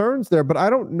concerns there, but I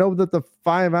don't know that the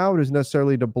 5-out is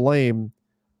necessarily to blame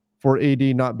for AD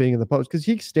not being in the post, because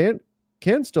he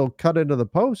can still cut into the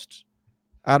post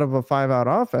out of a 5-out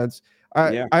offense.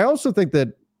 I also think that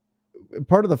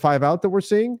part of the 5-out that we're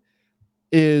seeing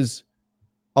is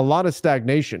a lot of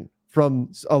stagnation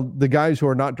from the guys who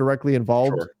are not directly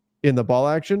involved in the ball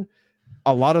action.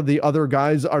 A lot of the other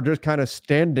guys are just kind of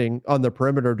standing on the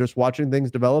perimeter, just watching things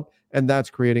develop, and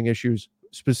that's creating issues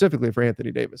specifically for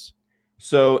Anthony Davis.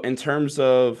 So in terms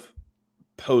of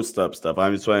post-up stuff,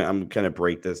 I'm kind of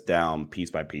break this down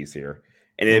piece by piece here.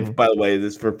 And if, by the way,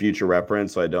 this is for future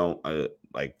reference, so I don't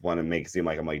want to make it seem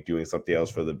like I'm like doing something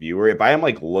else for the viewer. If I am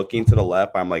like looking to the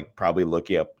left, I'm like probably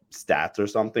looking up stats or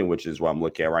something, which is what I'm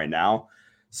looking at right now.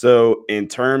 So in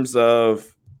terms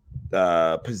of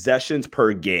possessions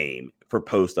per game for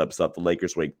post-up stuff, the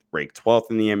Lakers rank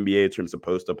 12th in the NBA in terms of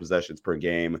post-up possessions per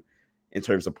game. In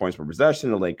terms of points per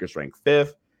possession, the Lakers rank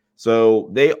 5th. So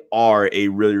they are a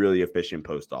really, really efficient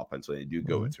post offense when they do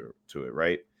go to it,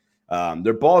 right?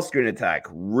 Their ball screen attack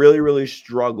really, really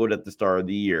struggled at the start of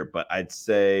the year, but I'd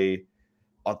say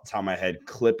off the top of my head,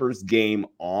 Clippers game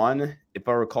on, if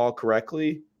I recall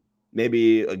correctly,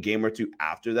 maybe a game or two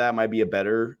after that might be a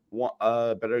better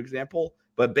example.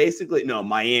 But basically, no,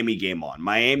 Miami game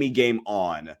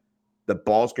on. The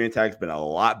ball screen attack has been a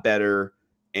lot better,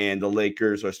 and the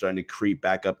Lakers are starting to creep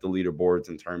back up the leaderboards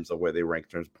in terms of where they rank in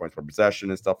terms of points per possession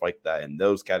and stuff like that in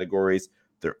those categories.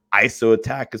 Their ISO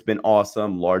attack has been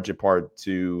awesome, large in part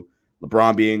to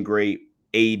LeBron being great,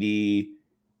 AD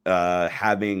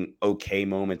having okay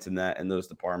moments in those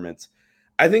departments.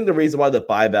 I think the reason why the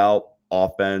 5-out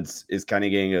offense is kind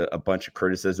of getting a bunch of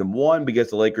criticism, one, because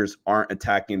the Lakers aren't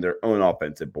attacking their own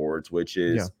offensive boards, which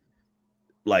is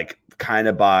like kind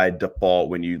of by default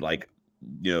when you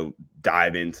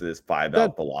dive into this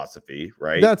 5-out philosophy,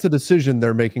 right? That's a decision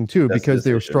they're making too, because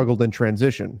they were struggled in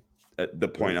transition. The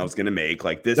point I was going to make,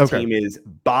 like this team is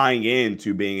buying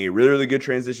into being a really, really good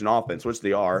transition offense, which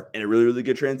they are, and a really, really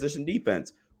good transition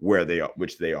defense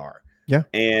which they are. Yeah.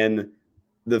 And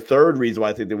the third reason why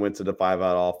I think they went to the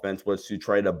 5-out offense was to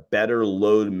try to better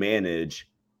load manage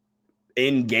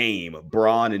in game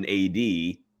Bron and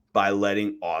AD by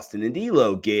letting Austin and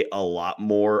D'Lo get a lot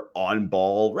more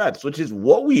on-ball reps, which is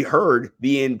what we heard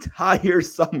the entire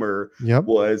summer.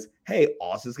 Was, hey,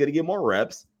 Austin's going to get more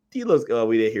reps. D'Lo's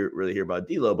we didn't really hear about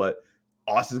D'Lo, but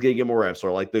Austin's going to get more reps,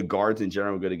 or like the guards in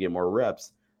general are going to get more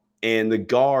reps. And the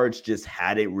guards just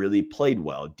hadn't really played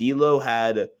well. D'Lo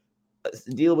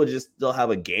would just still have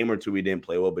a game or two he didn't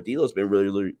play well, but D'Lo's been really,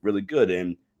 really, really good.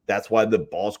 And that's why the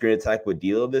ball screen attack with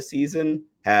D'Lo this season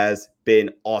has been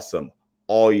awesome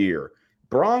all year.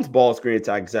 Bron's ball screen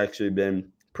attack has actually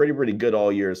been pretty good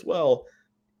all year as well.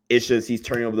 It's just he's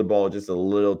turning over the ball just a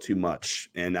little too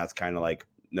much, and that's kind of like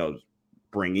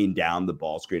bringing down the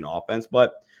ball screen offense.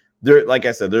 But they're, like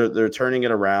I said, they're turning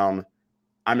it around.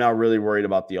 I'm not really worried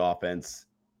about the offense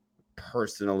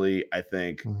personally. I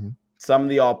think some of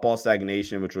the off-ball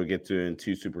stagnation, which we'll get to in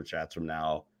 2 super chats from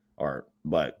now,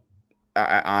 but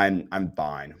I'm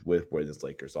fine with where this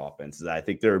Lakers offense is. I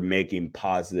think they're making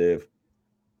positive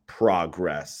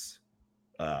progress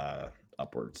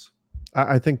upwards.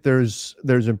 I think there's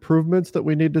improvements that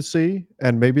we need to see,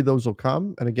 and maybe those will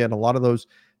come. And again, a lot of those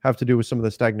have to do with some of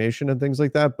the stagnation and things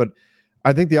like that. But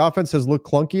I think the offense has looked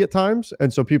clunky at times,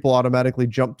 and so people automatically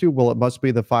jump to, well, it must be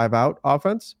the 5-out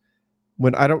offense,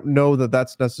 when I don't know that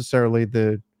that's necessarily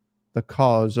the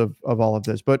cause of all of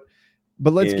this. But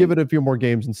let's give it a few more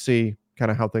games and see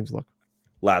kind of how things look.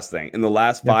 Last thing, in the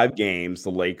last 5 games, the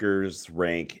Lakers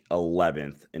rank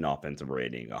 11th in offensive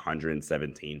rating,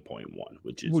 117.1,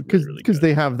 which is because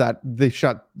they have that they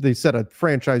set a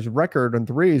franchise record on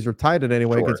threes or tied it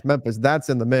anyway against Memphis. That's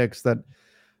in the mix that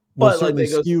will certainly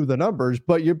skew the numbers.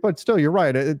 But still, you're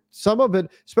right. Some of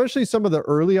it, especially some of the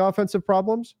early offensive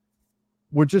problems,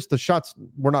 were just the shots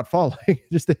were not falling,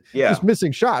 just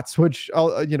missing shots, which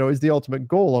is the ultimate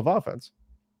goal of offense.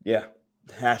 Yeah.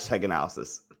 Hashtag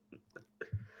analysis.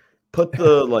 Put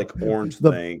the orange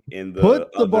thing in the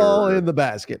put the ball in the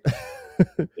basket.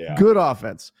 Good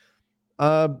offense.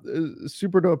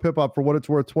 Super dope hip hop, for what it's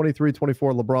worth,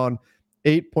 23-24 LeBron,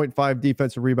 8.5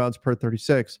 defensive rebounds per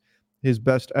 36, his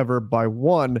best ever by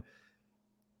 1.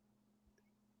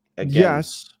 Again,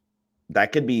 yes,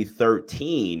 that could be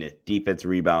 13 defensive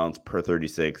rebounds per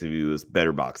 36 if he was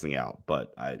better boxing out,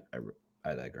 but I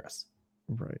digress.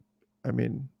 Right. I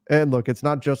mean, and look, it's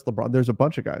not just LeBron. There's a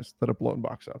bunch of guys that have blown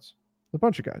box outs. A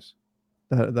bunch of guys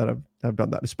that have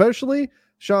done that. Especially,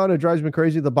 Sean, it drives me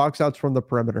crazy, the box outs from the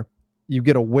perimeter. You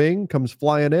get a wing, comes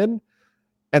flying in,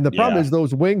 and the problem is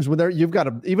those wings, when you've got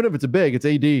even if it's a big, it's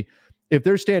AD, if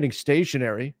they're standing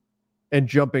stationary and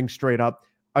jumping straight up,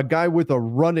 a guy with a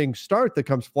running start that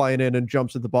comes flying in and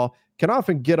jumps at the ball can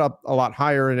often get up a lot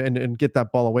higher and get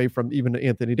that ball away from even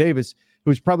Anthony Davis,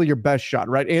 who's probably your best shot,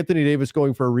 right? Anthony Davis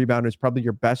going for a rebound is probably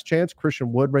your best chance.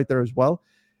 Christian Wood right there as well.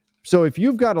 So if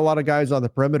you've got a lot of guys on the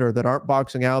perimeter that aren't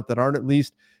boxing out, that aren't at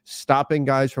least stopping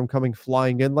guys from coming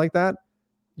flying in like that,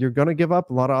 you're going to give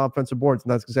up a lot of offensive boards,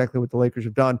 and that's exactly what the Lakers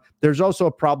have done. There's also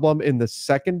a problem in the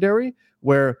secondary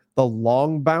where the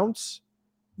long bounce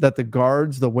that the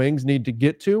guards, the wings need to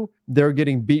get to, they're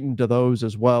getting beaten to those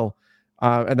as well.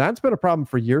 And that's been a problem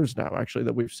for years now, actually,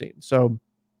 that we've seen. So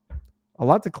a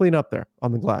lot to clean up there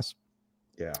on the glass.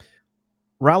 Yeah.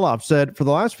 Raloff said, for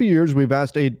the last few years, we've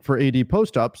asked for AD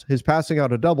post-ups. His passing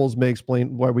out of doubles may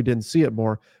explain why we didn't see it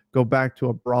more. Go back to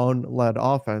a Braun-led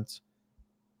offense.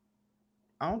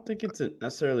 I don't think it's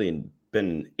necessarily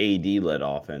been an AD-led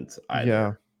offense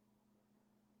either.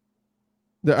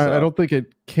 Yeah. I don't think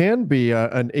it can be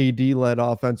an AD-led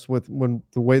offense when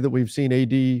the way that we've seen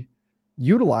AD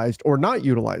utilized or not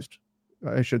utilized,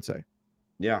 I should say.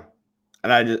 Yeah.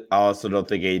 And I also don't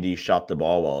think AD shot the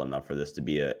ball well enough for this to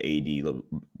be a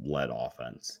AD-led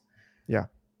offense. Yeah.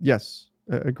 Yes.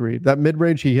 Agreed. That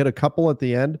mid-range, he hit a couple at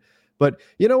the end. But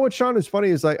you know what, Sean, is funny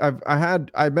is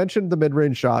I mentioned the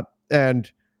mid-range shot,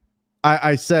 and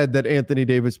I said that Anthony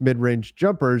Davis mid-range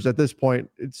jumpers at this point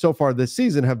so far this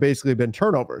season have basically been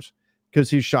turnovers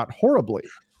because he's shot horribly.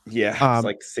 Yeah, it's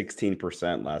like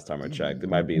 16% last time I checked. It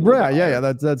might be. Yeah.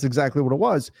 That's exactly what it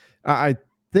was. I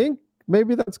think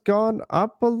maybe that's gone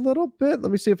up a little bit.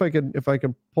 Let me see if I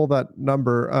can pull that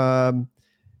number.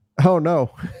 Oh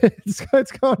no,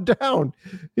 it's gone down.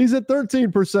 He's at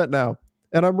 13% now,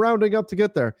 and I'm rounding up to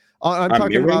get there. I'm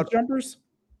talking about jumpers.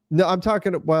 No, I'm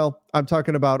talking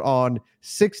about on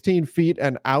 16 feet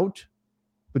and out,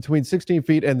 between 16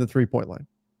 feet and the 3-point line.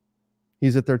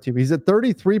 He's at 13. He's at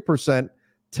 33%,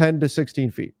 10 to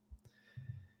 16 feet.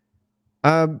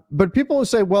 But people will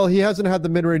say, well, he hasn't had the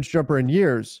mid-range jumper in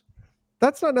years.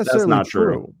 That's not necessarily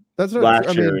true. That's not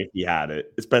last year. He had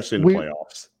it, especially in the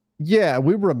playoffs. Yeah,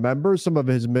 we remember some of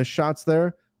his missed shots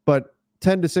there, but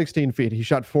 10 to 16 feet. He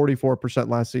shot 44%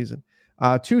 last season.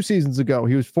 2 seasons ago,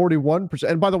 he was 41%.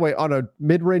 And by the way, on a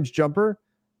mid-range jumper,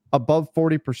 above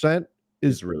 40%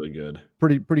 is really good.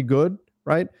 Pretty good,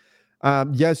 right?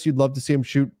 Yes, you'd love to see him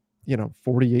shoot,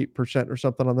 48% or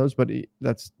something on those, but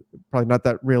that's probably not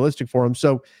that realistic for him.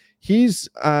 So he's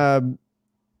had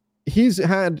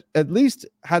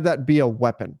that be a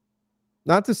weapon.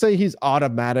 Not to say he's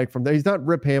automatic from there. He's not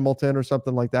Rip Hamilton or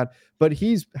something like that, but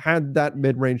he's had that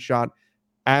mid-range shot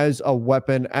as a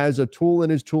weapon, as a tool in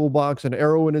his toolbox, an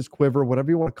arrow in his quiver, whatever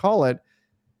you want to call it.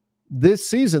 This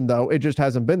season, though, it just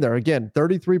hasn't been there. Again,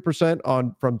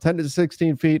 33% from 10 to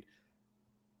 16 feet,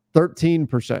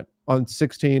 13% on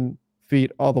 16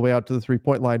 feet all the way out to the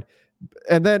 3-point line.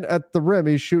 And then at the rim,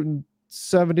 he's shooting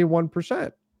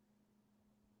 71%.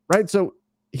 Right? So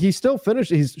he still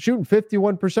finished. He's shooting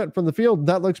 51% from the field. And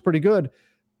that looks pretty good.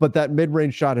 But that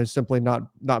mid-range shot has simply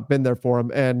not been there for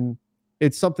him. And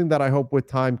it's something that I hope with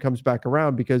time comes back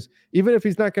around, because even if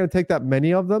he's not going to take that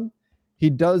many of them,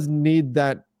 he does need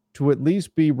that to at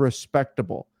least be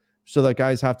respectable so that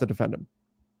guys have to defend him.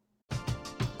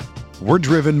 We're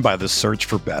driven by the search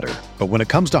for better. But when it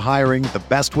comes to hiring, the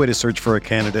best way to search for a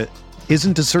candidate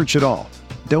isn't to search at all.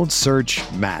 Don't search,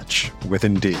 match with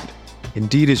Indeed.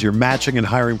 Indeed is your matching and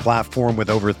hiring platform with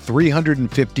over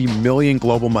 350 million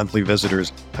global monthly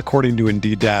visitors, according to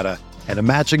Indeed data, and a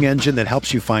matching engine that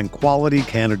helps you find quality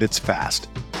candidates fast.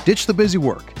 Ditch the busy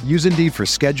work. Use Indeed for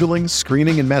scheduling,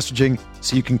 screening, and messaging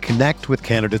so you can connect with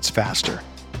candidates faster.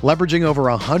 Leveraging over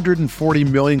 140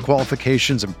 million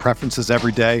qualifications and preferences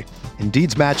every day,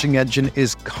 Indeed's matching engine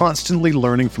is constantly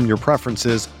learning from your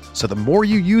preferences, so the more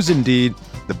you use Indeed,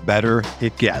 the better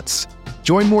it gets.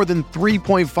 Join more than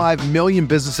 3.5 million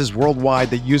businesses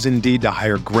worldwide that use Indeed to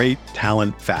hire great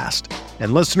talent fast.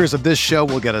 And listeners of this show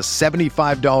will get a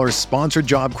 $75 sponsored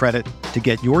job credit to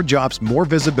get your jobs more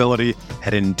visibility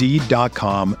at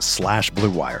Indeed.com/Blue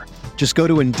Wire. Just go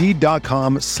to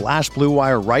Indeed.com/Blue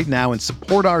Wire right now and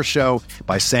support our show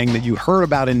by saying that you heard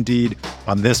about Indeed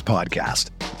on this podcast.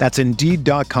 That's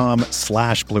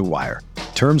Indeed.com/Blue Wire.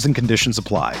 Terms and conditions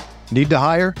apply. Need to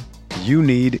hire? You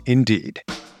need Indeed.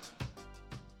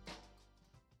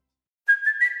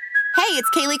 Hey, it's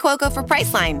Kaylee Cuoco for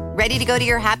Priceline. Ready to go to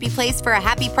your happy place for a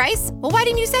happy price? Well, why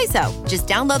didn't you say so? Just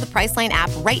download the Priceline app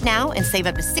right now and save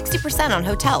up to 60% on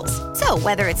hotels. So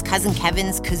whether it's Cousin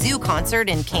Kevin's Kazoo Concert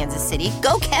in Kansas City,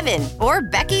 go Kevin, or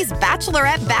Becky's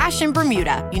Bachelorette Bash in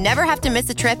Bermuda, you never have to miss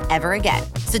a trip ever again.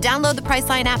 So download the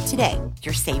Priceline app today.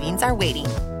 Your savings are waiting.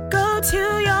 Go to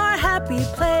your happy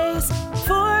place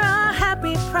for a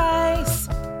happy price.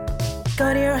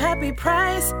 Go to your happy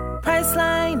price,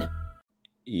 Priceline.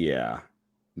 Yeah,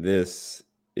 this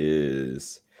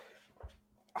is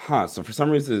so for some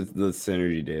reason the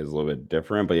synergy day is a little bit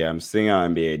different, but yeah, I'm seeing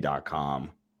on NBA.com.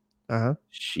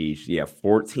 Sheesh,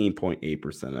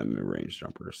 14.8% of mid-range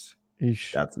jumpers.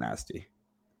 Eesh. That's nasty.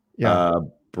 Yeah.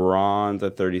 Bronze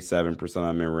at 37%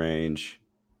 on mid-range.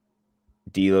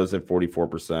 D'Lo's at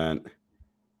 44%.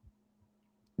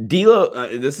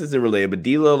 D'Lo, this isn't related, but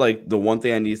D'Lo, like the one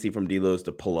thing I need to see from D'Lo is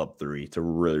to pull up 3 to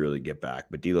really, really get back.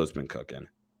 But D'Lo's been cooking.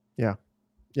 Yeah,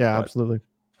 absolutely.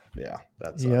 Yeah,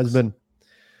 he has been.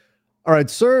 All right,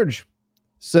 Serge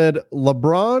said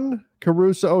LeBron,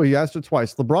 Caruso. Oh, he asked it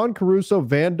twice. LeBron, Caruso,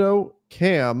 Vando,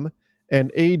 Cam,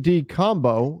 and AD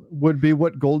combo would be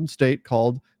what Golden State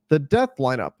called the death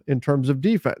lineup in terms of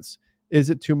defense.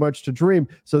 Is it too much to dream?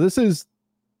 So this is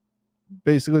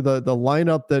basically the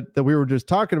lineup that we were just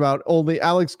talking about, only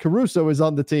Alex Caruso is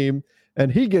on the team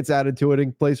and he gets added to it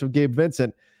in place of Gabe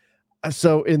Vincent.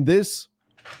 So in this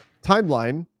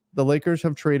timeline, the Lakers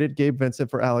have traded Gabe Vincent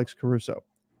for Alex Caruso.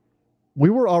 We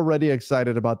were already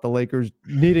excited about the Lakers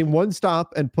needing one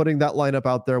stop and putting that lineup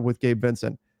out there with Gabe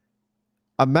Vincent.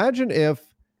 Imagine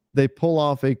if they pull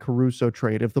off a Caruso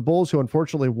trade. If the Bulls, who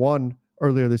unfortunately won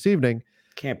earlier this evening,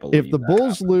 can't believe if the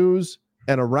Bulls lose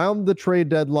and around the trade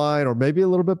deadline, or maybe a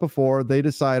little bit before, they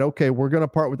decide, okay, we're going to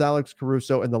part with Alex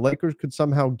Caruso, and the Lakers could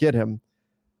somehow get him.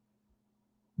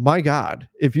 My God,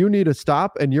 if you need a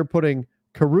stop and you're putting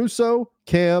Caruso,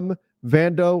 Cam,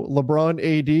 Vando, LeBron,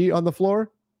 AD on the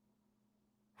floor,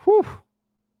 whew,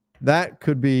 That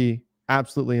could be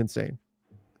absolutely insane.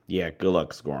 Yeah, good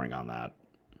luck scoring on that.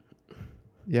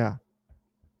 Yeah.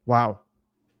 Wow.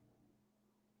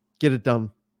 Get it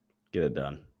done. Get it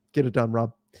done. Get it done,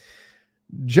 Rob.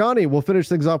 Johnny, we'll finish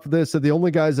things off with this. So the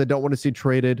only guys I don't want to see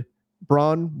traded,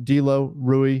 Braun, D'Lo,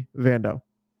 Rui, Vando.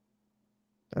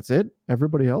 That's it.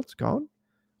 Everybody else gone.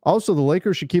 Also, the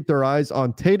Lakers should keep their eyes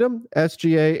on Tatum,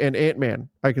 SGA, and Ant-Man.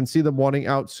 I can see them wanting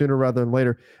out sooner rather than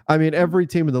later. I mean, every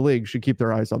team in the league should keep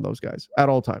their eyes on those guys at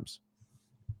all times.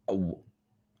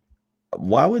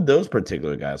 Why would those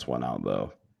particular guys want out,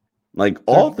 though? Like,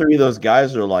 all three of those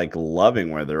guys are, like,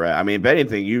 loving where they're at. I mean, if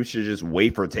anything, you should just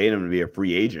wait for Tatum to be a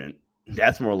free agent.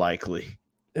 That's more likely.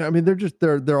 I mean,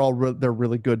 they're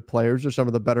really good players. They're some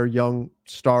of the better young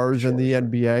stars in the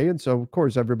NBA. And so, of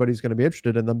course, everybody's going to be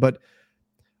interested in them. But,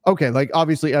 okay, like,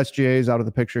 obviously SGA is out of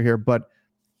the picture here. But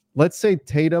let's say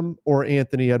Tatum or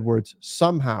Anthony Edwards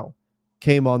somehow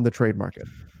came on the trade market.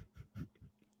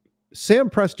 Sam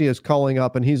Presti is calling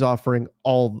up and he's offering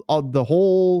all the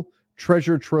whole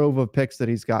treasure trove of picks that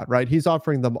he's got, right? He's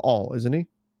offering them all, isn't he?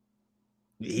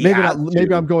 Maybe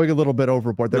I'm going a little bit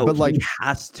overboard there, but like he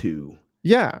has to.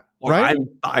 Yeah, right. I'm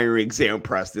firing Sam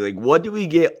Presti. Like, what do we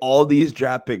get all these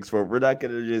draft picks for? We're not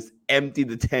going to just empty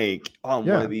the tank on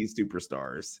one of these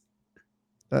superstars.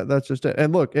 That's just it.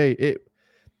 And look, hey,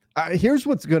 here's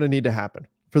what's going to need to happen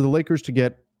for the Lakers to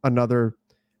get another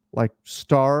like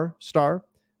star.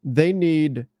 They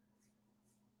need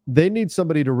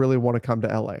somebody to really want to come to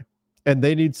LA, and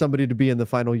they need somebody to be in the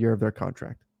final year of their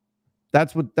contract.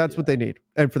 That's what they need.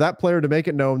 And for that player to make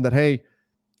it known that, hey,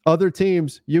 other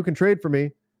teams, you can trade for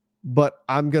me, but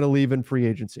I'm going to leave in free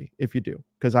agency if you do,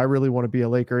 because I really want to be a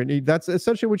Laker. And that's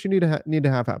essentially what you need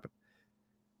to have happen.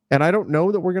 And I don't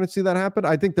know that we're going to see that happen.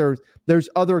 I think there's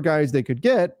other guys they could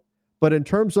get, but in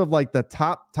terms of like the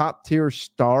top tier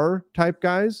star type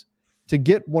guys, to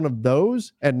get one of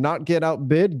those and not get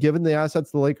outbid, given the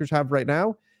assets the Lakers have right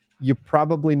now, you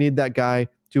probably need that guy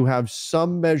to have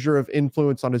some measure of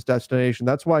influence on his destination.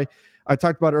 That's why I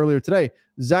talked about earlier today,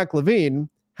 Zach LaVine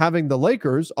having the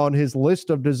Lakers on his list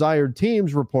of desired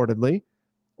teams reportedly,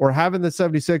 or having the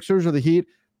 76ers or the Heat.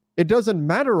 It doesn't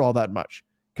matter all that much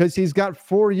because he's got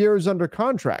 4 years under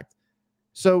contract.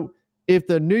 So if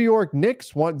the New York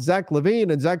Knicks want Zach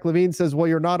LaVine and Zach LaVine says, well,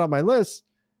 you're not on my list,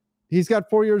 he's got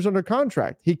 4 years under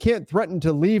contract. He can't threaten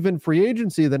to leave in free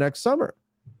agency the next summer.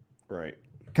 Right.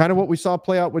 Kind of what we saw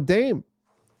play out with Dame.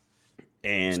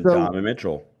 And Donovan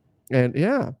Mitchell. And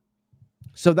yeah.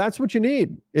 So that's what you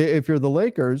need. If you're the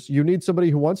Lakers, you need somebody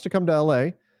who wants to come to LA,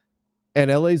 and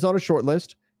LA's on a short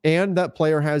list, and that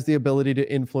player has the ability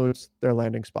to influence their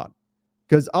landing spot.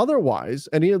 Because otherwise,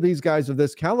 any of these guys of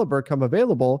this caliber come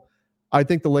available, I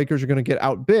think the Lakers are going to get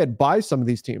outbid by some of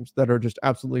these teams that are just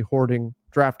absolutely hoarding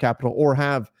draft capital or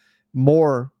have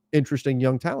more interesting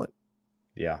young talent.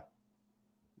 Yeah.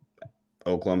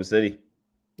 Oklahoma City.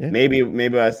 Yeah.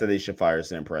 Maybe I said they should fire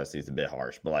Sam Presti. It's a bit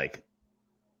harsh, but like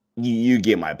you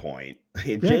get my point.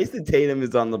 If Jason Tatum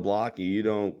is on the block, you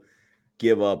don't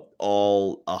give up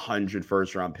all 100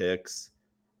 first-round picks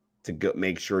to go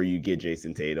make sure you get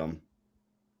Jason Tatum.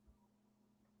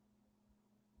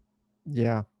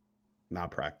 Yeah.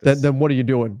 Malpractice. Then what are you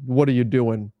doing? What are you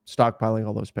doing stockpiling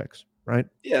all those picks, right?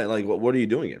 Yeah, like what are you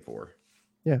doing it for?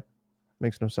 Yeah.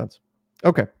 Makes no sense.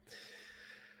 Okay.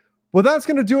 Well, that's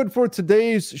going to do it for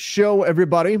today's show,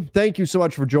 everybody. Thank you so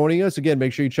much for joining us. Again,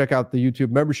 make sure you check out the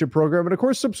YouTube membership program. And, of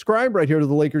course, subscribe right here to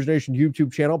the Lakers Nation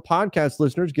YouTube channel. Podcast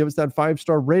listeners, give us that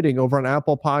 5-star rating over on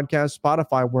Apple Podcasts,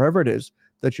 Spotify, wherever it is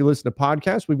that you listen to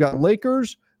podcasts. We've got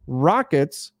Lakers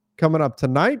Rockets coming up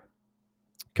tonight.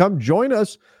 Come join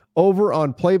us over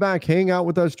on Playback. Hang out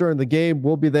with us during the game.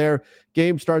 We'll be there.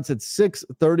 Game starts at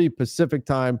 6:30 Pacific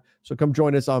time. So come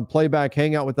join us on Playback.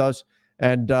 Hang out with us.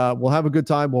 And we'll have a good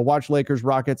time. We'll watch Lakers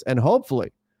Rockets, and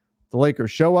hopefully the Lakers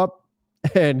show up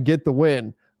and get the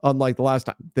win, unlike the last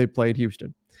time they played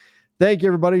Houston. Thank you,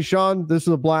 everybody. Sean, this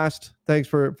was a blast. Thanks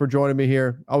for joining me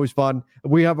here. Always fun.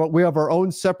 We have our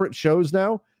own separate shows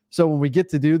now, so when we get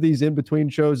to do these in between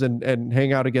shows and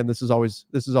hang out again, this is always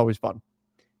fun.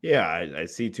 Yeah, I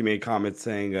see too many comments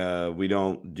saying we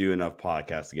don't do enough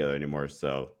podcasts together anymore.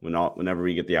 So whenever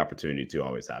we get the opportunity to,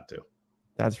 always have to.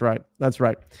 That's right.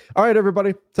 All right,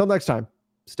 everybody. Till next time,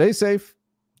 stay safe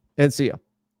and see ya.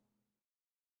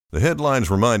 The headlines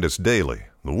remind us daily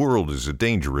the world is a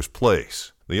dangerous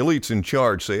place. The elites in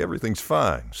charge say everything's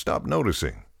fine. Stop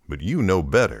noticing. But you know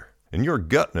better. And your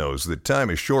gut knows that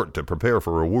time is short to prepare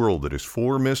for a world that is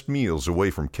 4 missed meals away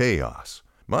from chaos.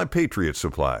 My Patriot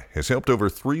Supply has helped over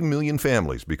 3 million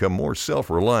families become more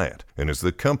self-reliant and is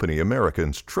the company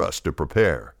Americans trust to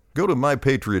prepare. Go to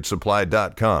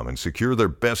MyPatriotSupply.com and secure their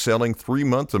best-selling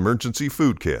 3-month emergency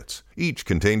food kits. Each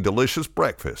contain delicious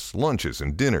breakfasts, lunches,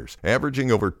 and dinners,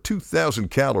 averaging over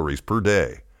 2,000 calories per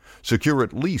day. Secure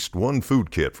at least one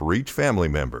food kit for each family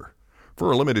member.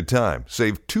 For a limited time,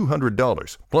 save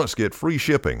 $200, plus get free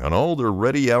shipping on all their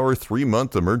Ready Hour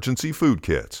 3-month emergency food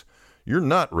kits. You're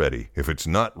not ready if it's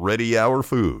not Ready Hour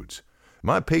Foods.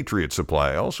 My Patriot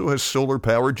Supply also has solar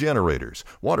power generators,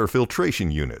 water filtration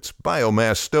units,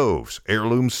 biomass stoves,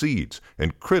 heirloom seeds,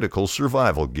 and critical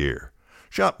survival gear.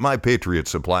 Shop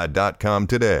MyPatriotSupply.com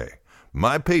today.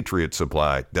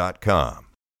 MyPatriotSupply.com.